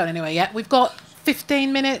 you're not going anywhere yet. We've got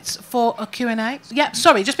 15 minutes for a Q&A. Yeah,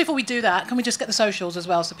 sorry, just before we do that, can we just get the socials as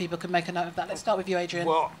well so people can make a note of that? Let's start with you, Adrian.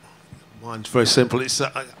 Well, mine's very simple. It's in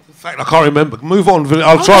fact, I can't remember. Move on.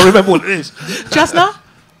 I'll try and remember what it is. Just now?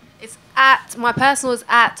 It's at, my personal is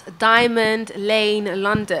at Diamond Lane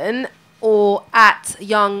London or at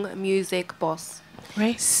Young Music Boss.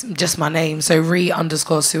 Reese? Just my name, so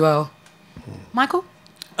Re_Suel. Michael?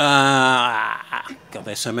 God,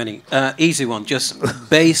 there's so many. Easy one, just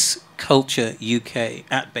Bass Culture UK,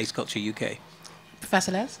 at Bass Culture UK.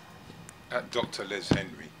 Professor Les? At Dr. Les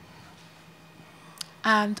Henry.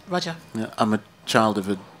 And Roger? Yeah, I'm a child of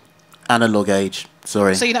an analog age.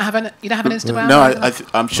 Sorry. So you don't have an Instagram? No,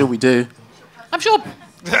 I'm sure we do. I'm sure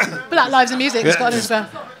Black Lives in Music has got an Instagram.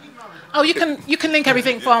 Oh, you can link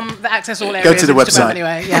everything from the Access All Areas. Go to the Instagram website.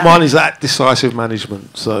 Anyway. Yeah. Mine is at Decisive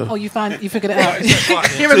Management. So. Oh, you figured it out. You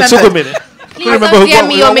It took a minute. I remember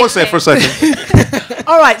who was there for a second.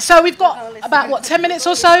 All right, so we've got about 10 minutes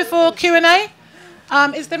or so for Q&A.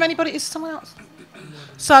 Is there anybody? Is someone else?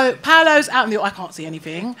 So Paolo's out in the. I can't see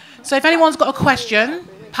anything. So if anyone's got a question,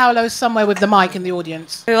 Paolo's somewhere with the mic in the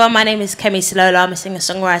audience. Everyone, my name is Kemi Salola. I'm a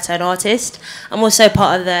singer-songwriter and artist. I'm also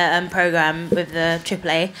part of the programme with the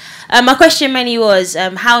AAA. My question mainly was,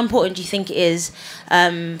 how important do you think it is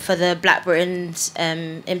for the Black Britons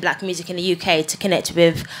in black music in the UK to connect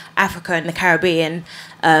with Africa and the Caribbean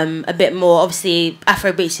a bit more? Obviously,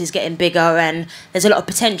 AfroBeats is getting bigger and there's a lot of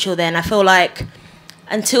potential there, and I feel like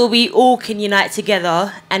until we all can unite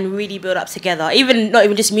together and really build up together, not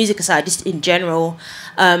even just music aside, just in general,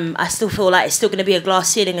 I still feel like it's still going to be a glass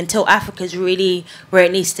ceiling until Africa's really where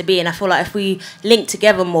it needs to be. And I feel like if we link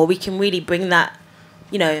together more, we can really bring that,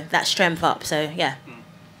 that strength up. So, yeah.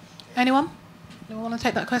 Anyone? Want to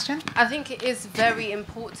take that question? I think it is very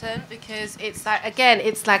important because it's like, again,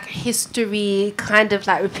 it's like history kind of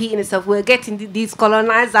like repeating itself. We're getting these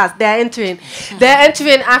colonizers, they're entering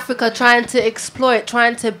Africa, trying to exploit,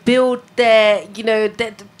 trying to build their,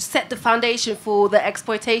 set the foundation for the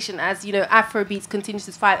exploitation as, Afrobeats continues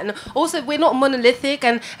to fight. And also, we're not monolithic,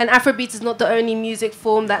 and Afrobeats is not the only music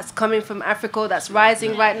form that's coming from Africa that's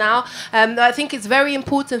rising right now. I think it's very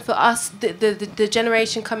important for us, the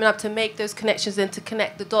generation coming up, to make those connections and to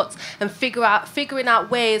connect the dots and figuring out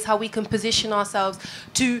ways how we can position ourselves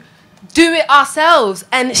to do it ourselves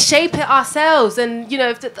and shape it ourselves. And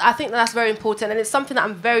I think that's very important, and it's something that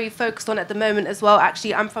I'm very focused on at the moment as well.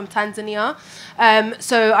 Actually, I'm from Tanzania,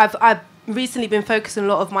 so I've recently been focusing a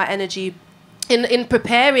lot of my energy in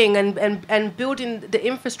preparing and building the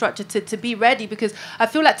infrastructure to be ready, because I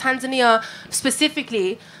feel like Tanzania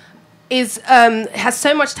specifically has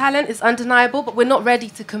so much talent, it's undeniable, but we're not ready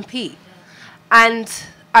to compete. And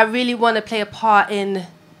I really want to play a part in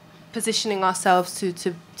positioning ourselves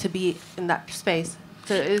to be in that space.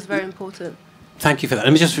 So it is very important. Thank you for that.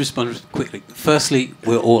 Let me just respond quickly. Firstly,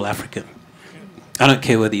 we're all African. I don't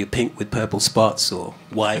care whether you're pink with purple spots or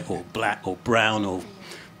white or black or brown or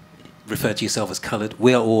refer to yourself as coloured.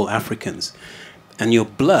 We are all Africans. And your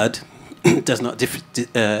blood does not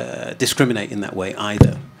discriminate in that way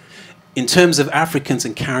either. In terms of Africans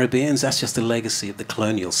and Caribbeans, that's just a legacy of the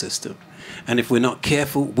colonial system. And if we're not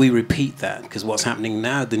careful, we repeat that, because what's happening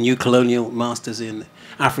now, the new colonial masters in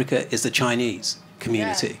Africa is the Chinese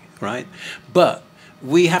community, right? But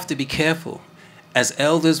we have to be careful. As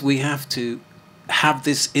elders, we have to have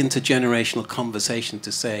this intergenerational conversation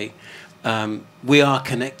to say, we are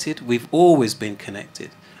connected, we've always been connected.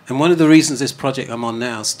 And one of the reasons this project I'm on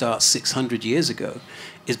now starts 600 years ago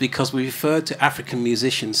is because we referred to African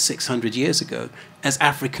musicians 600 years ago as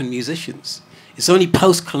African musicians. It's only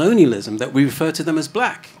post-colonialism that we refer to them as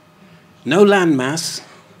black. No landmass,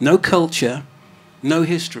 no culture, no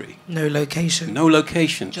history. No location. No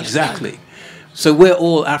location, exactly. So we're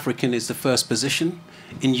all African is the first position.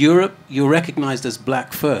 In Europe, you're recognized as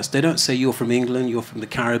black first. They don't say you're from England, you're from the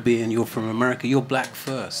Caribbean, you're from America. You're black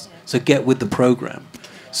first. So get with the program.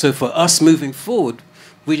 So for us moving forward,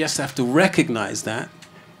 we just have to recognize that,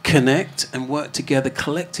 connect, and work together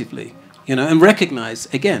collectively. And recognize,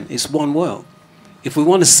 again, it's one world. If we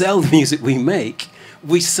want to sell the music we make,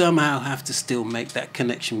 we somehow have to still make that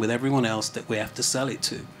connection with everyone else that we have to sell it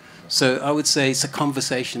to. So I would say it's a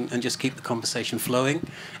conversation, and just keep the conversation flowing,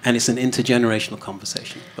 and it's an intergenerational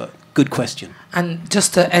conversation. But good question. And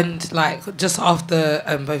just to end, just after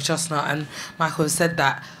both Justna and Michael have said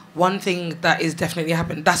that, one thing that is definitely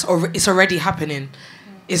happening, it's already happening,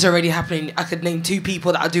 it's already happening. I could name 2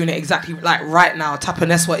 people that are doing it exactly like right now.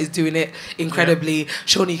 Tapaneswa is doing it incredibly.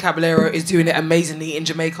 Shawnee Caballero is doing it amazingly in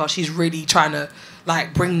Jamaica. She's really trying to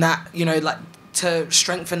like bring that, you know, like to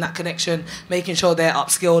strengthen that connection, making sure they're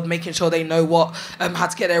upskilled, making sure they know what how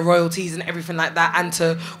to get their royalties and everything like that, and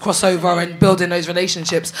to cross over and building those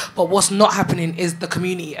relationships. But what's not happening is the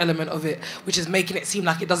community element of it, which is making it seem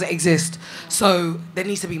like it doesn't exist. So there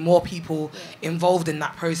needs to be more people involved in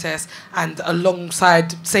that process, and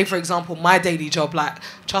alongside, say for example, my daily job, like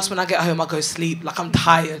trust when I get home I go sleep, like I'm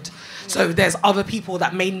tired. So there's other people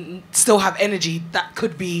that may still have energy that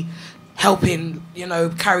could be helping, you know,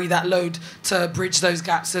 carry that load to bridge those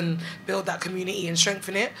gaps and build that community and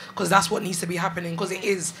strengthen it, because that's what needs to be happening, because it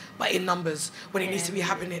is, but in numbers, when it needs to be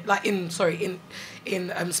happening, like in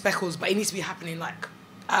speckles, but it needs to be happening like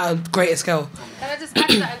at a greater scale. And I just add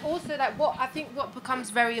to that, and also like what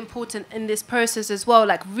becomes very important in this process as well,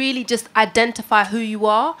 like really just identify who you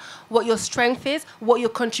are, what your strength is, what your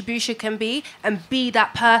contribution can be, and be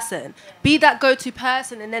that person, be that go-to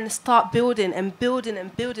person, and then start building and building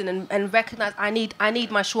and building and recognize I need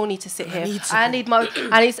my Shawnee to sit here,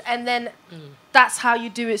 and then that's how you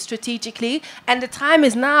do it strategically. And the time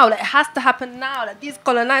is now. Like, it has to happen now. Like, these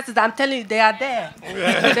colonizers, I'm telling you, they are there.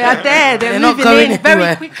 They are there. They're moving in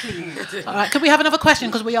very quickly. All right, can we have another question,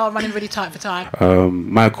 because we are running really tight for time?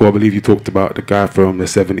 Michael, I believe you talked about the guy from the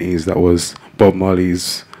 70s that was Bob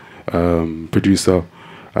Marley's producer.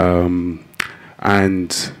 I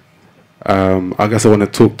guess I want to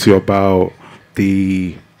talk to you about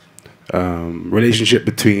the relationship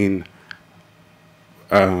between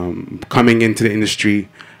coming into the industry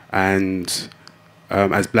and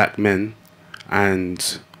as black men,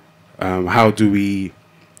 and how do we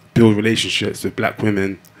build relationships with black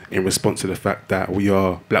women in response to the fact that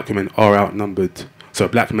black women are outnumbered. So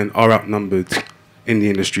black men are outnumbered in the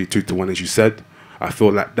industry 2 to 1, as you said. I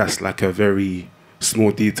feel like that's like a very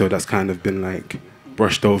small detail that's kind of been like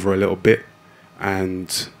brushed over a little bit.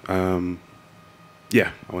 And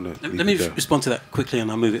yeah, I want to let me respond to that quickly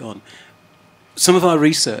and I'll move it on. Some of our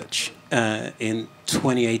research in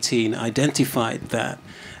 2018 identified that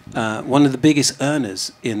one of the biggest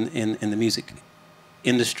earners in the music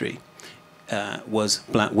industry was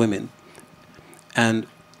black women. And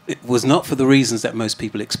it was not for the reasons that most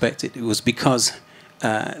people expected. It was because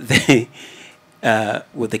they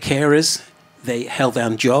were the carers, they held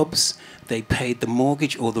down jobs, they paid the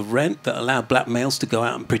mortgage or the rent that allowed black males to go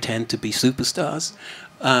out and pretend to be superstars.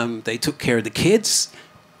 They took care of the kids,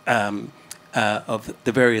 of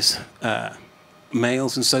the various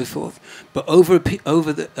males and so forth. But over a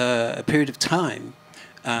period of time,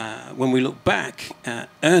 when we look back at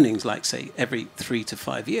earnings, like say every 3 to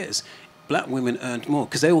 5 years, black women earned more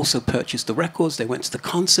because they also purchased the records, they went to the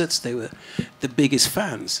concerts, they were the biggest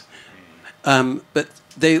fans. But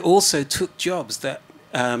they also took jobs that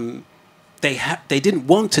they didn't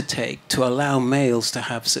want to take to allow males to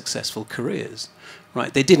have successful careers,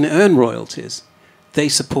 right? They didn't earn royalties. They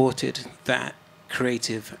supported that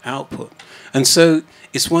creative output. And so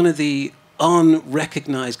it's one of the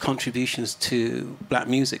unrecognized contributions to black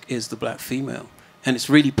music is the black female. And it's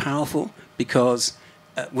really powerful because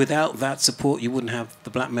without that support, you wouldn't have the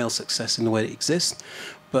black male success in the way it exists.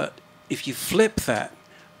 But if you flip that,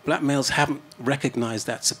 black males haven't recognized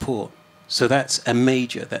that support. So that's a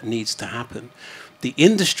major that needs to happen. The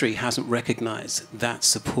industry hasn't recognized that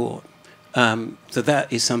support. So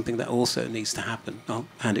that is something that also needs to happen. I'll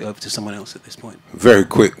hand it over to someone else at this point. Very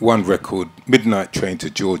quick, one record, Midnight Train to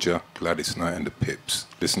Georgia, Gladys Knight and the Pips.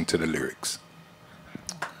 Listen to the lyrics.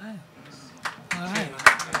 Okay. All right.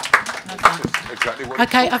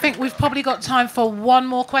 Okay, I think we've probably got time for one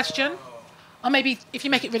more question. Or maybe if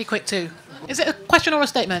you make it really quick too. Is it a question or a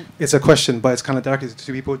statement? It's a question, but it's kind of directed to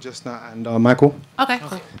 2 people, just and Michael. Okay,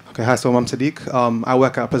 cool. Okay, hi, so I'm Sadiq. I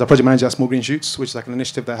work as a project manager at Small Green Shoots, which is like an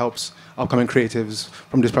initiative that helps upcoming creatives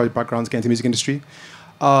from disparate backgrounds get into the music industry.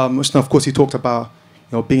 Which, of course, you talked about,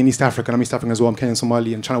 being in East Africa, and I'm East African as well, I'm Kenyan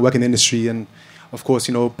Somali, and trying to work in the industry, and of course,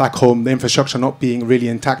 back home, the infrastructure not being really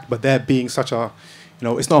intact, but there being such a,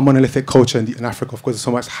 it's not a monolithic culture in Africa, of course, there's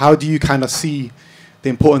so much. How do you kind of see the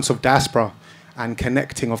importance of diaspora and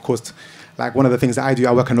connecting, of course? Like one of the things that I do,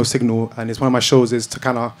 I work on No Signal, and it's one of my shows is to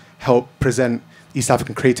kind of help present East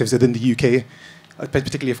African creatives within the UK,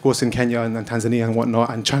 particularly, of course, in Kenya and Tanzania and whatnot,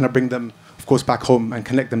 and trying to bring them, of course, back home and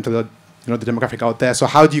connect them to the, the demographic out there. So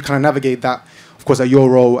how do you kind of navigate that, of course, at your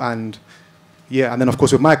role? And yeah, and then, of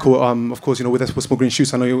course, with Michael, of course, with us with Small Green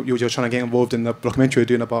Shoots, I know you're trying to get involved in the documentary you're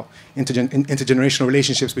doing about intergenerational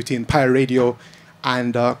relationships between pirate radio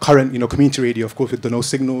and current, community radio, of course, with the No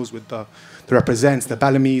Signals, with the Represents, the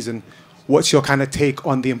Bellamy's, and what's your kind of take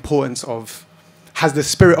on the importance of has the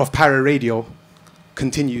spirit of pirate radio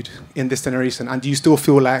continued in this generation? And do you still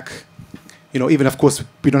feel like, you know, even of course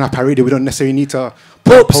we don't have pirate radio, we don't necessarily need to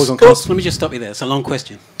pose on council? Let me just stop you there. It's a long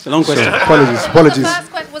question. It's a long question. Apologies.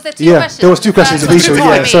 Was there two questions? There was two questions.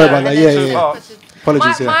 Yeah, sorry about that. Yeah.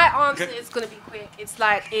 Apologies. My answer is going to be quick. It's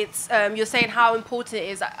like you're saying how important it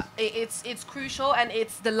is. It's crucial and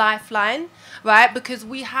it's the lifeline, right? Because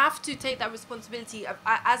we have to take that responsibility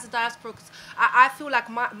as a diaspora. I feel like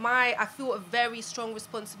I feel a very strong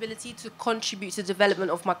responsibility to contribute to the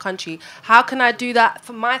development of my country. How can I do that?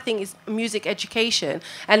 For my thing is music education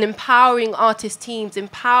and empowering artist teams,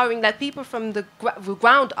 empowering like people from the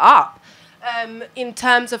ground up. In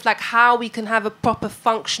terms of like how we can have a proper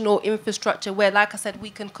functional infrastructure where, like I said, we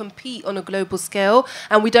can compete on a global scale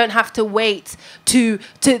and we don't have to wait to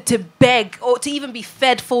beg or to even be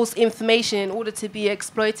fed false information in order to be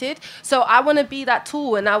exploited. So I want to be that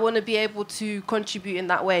tool and I want to be able to contribute in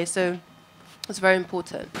that way. So it's very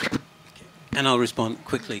important. And I'll respond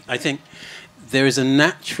quickly. I think there is a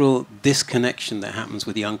natural disconnection that happens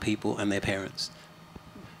with young people and their parents.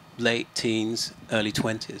 Late teens, early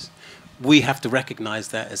 20s. We have to recognize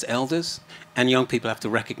that as elders, and young people have to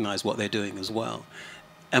recognize what they're doing as well.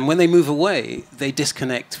 And when they move away, they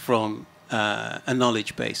disconnect from a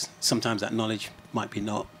knowledge base. Sometimes that knowledge might be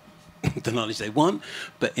not the knowledge they want,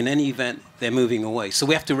 but in any event, they're moving away. So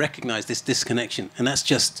we have to recognize this disconnection, and that's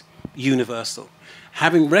just universal.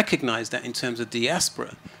 Having recognized that in terms of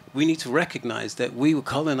diaspora, we need to recognize that we were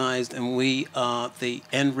colonized and we are the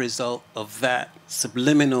end result of that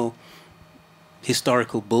subliminal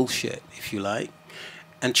historical bullshit, if you like,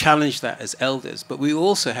 and challenge that as elders. But we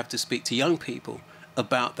also have to speak to young people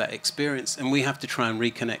about that experience, and we have to try and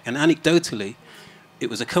reconnect. And anecdotally, it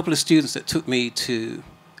was a couple of students that took me to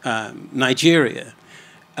Nigeria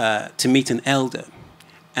to meet an elder.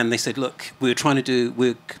 And they said, look, we're trying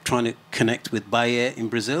to connect with Bahia in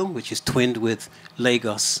Brazil, which is twinned with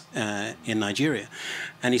Lagos in Nigeria.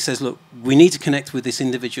 And he says, look, we need to connect with this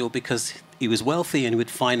individual because he was wealthy and he would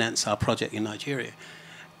finance our project in Nigeria.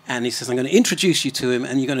 And he says, I'm going to introduce you to him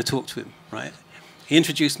and you're going to talk to him, right? He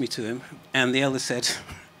introduced me to him and the elder said,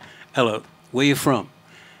 hello, where are you from?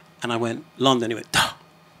 And I went, London. He went, duh.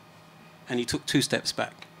 And he took 2 steps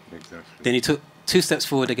back. Exactly. Then he took 2 steps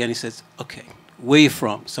forward again. He says, okay, where are you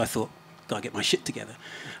from? So I thought, gotta get my shit together.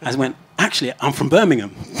 I went, actually, I'm from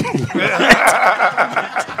Birmingham.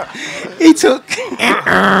 He took, he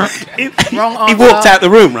walked out the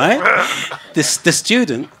room, right? The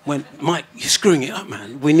student went, Mike, you're screwing it up,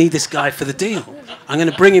 man. We need this guy for the deal. I'm going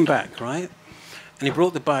to bring him back, right? And he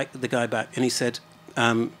brought the guy back, and he said,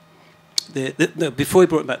 before he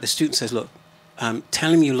brought him back, the student says, look,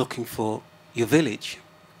 tell him you're looking for your village,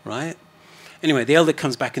 right? Anyway, the elder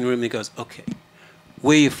comes back in the room and he goes, okay,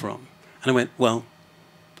 where are you from? And I went, well,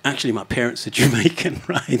 actually, my parents are Jamaican,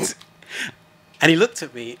 right? And he looked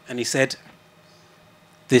at me and he said,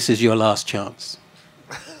 this is your last chance.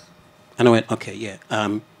 And I went, okay, yeah,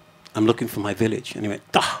 I'm looking for my village. And he went,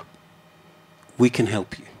 we can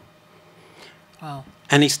help you. Wow.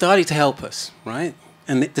 And he started to help us, right?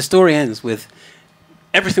 And the story ends with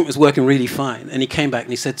everything was working really fine. And he came back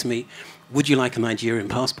and he said to me, would you like a Nigerian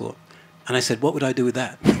passport? And I said, what would I do with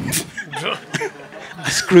that? I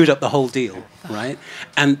screwed up the whole deal, right?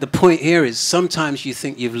 And the point here is sometimes you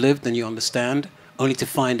think you've lived and you understand, only to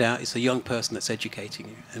find out it's a young person that's educating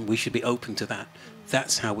you. And we should be open to that.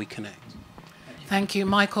 That's how we connect. Thank you,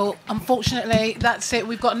 Michael. Unfortunately, that's it.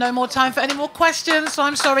 We've got no more time for any more questions, so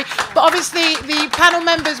I'm sorry. But obviously, the panel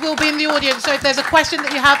members will be in the audience, so if there's a question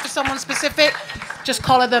that you have for someone specific, just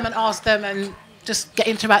collar them and ask them and just get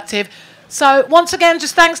interactive. So once again,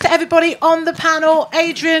 just thanks to everybody on the panel,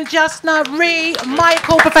 Adrian, Justna, Ree,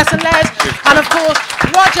 Michael, Professor Les, and of course,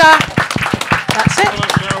 Roger. That's it.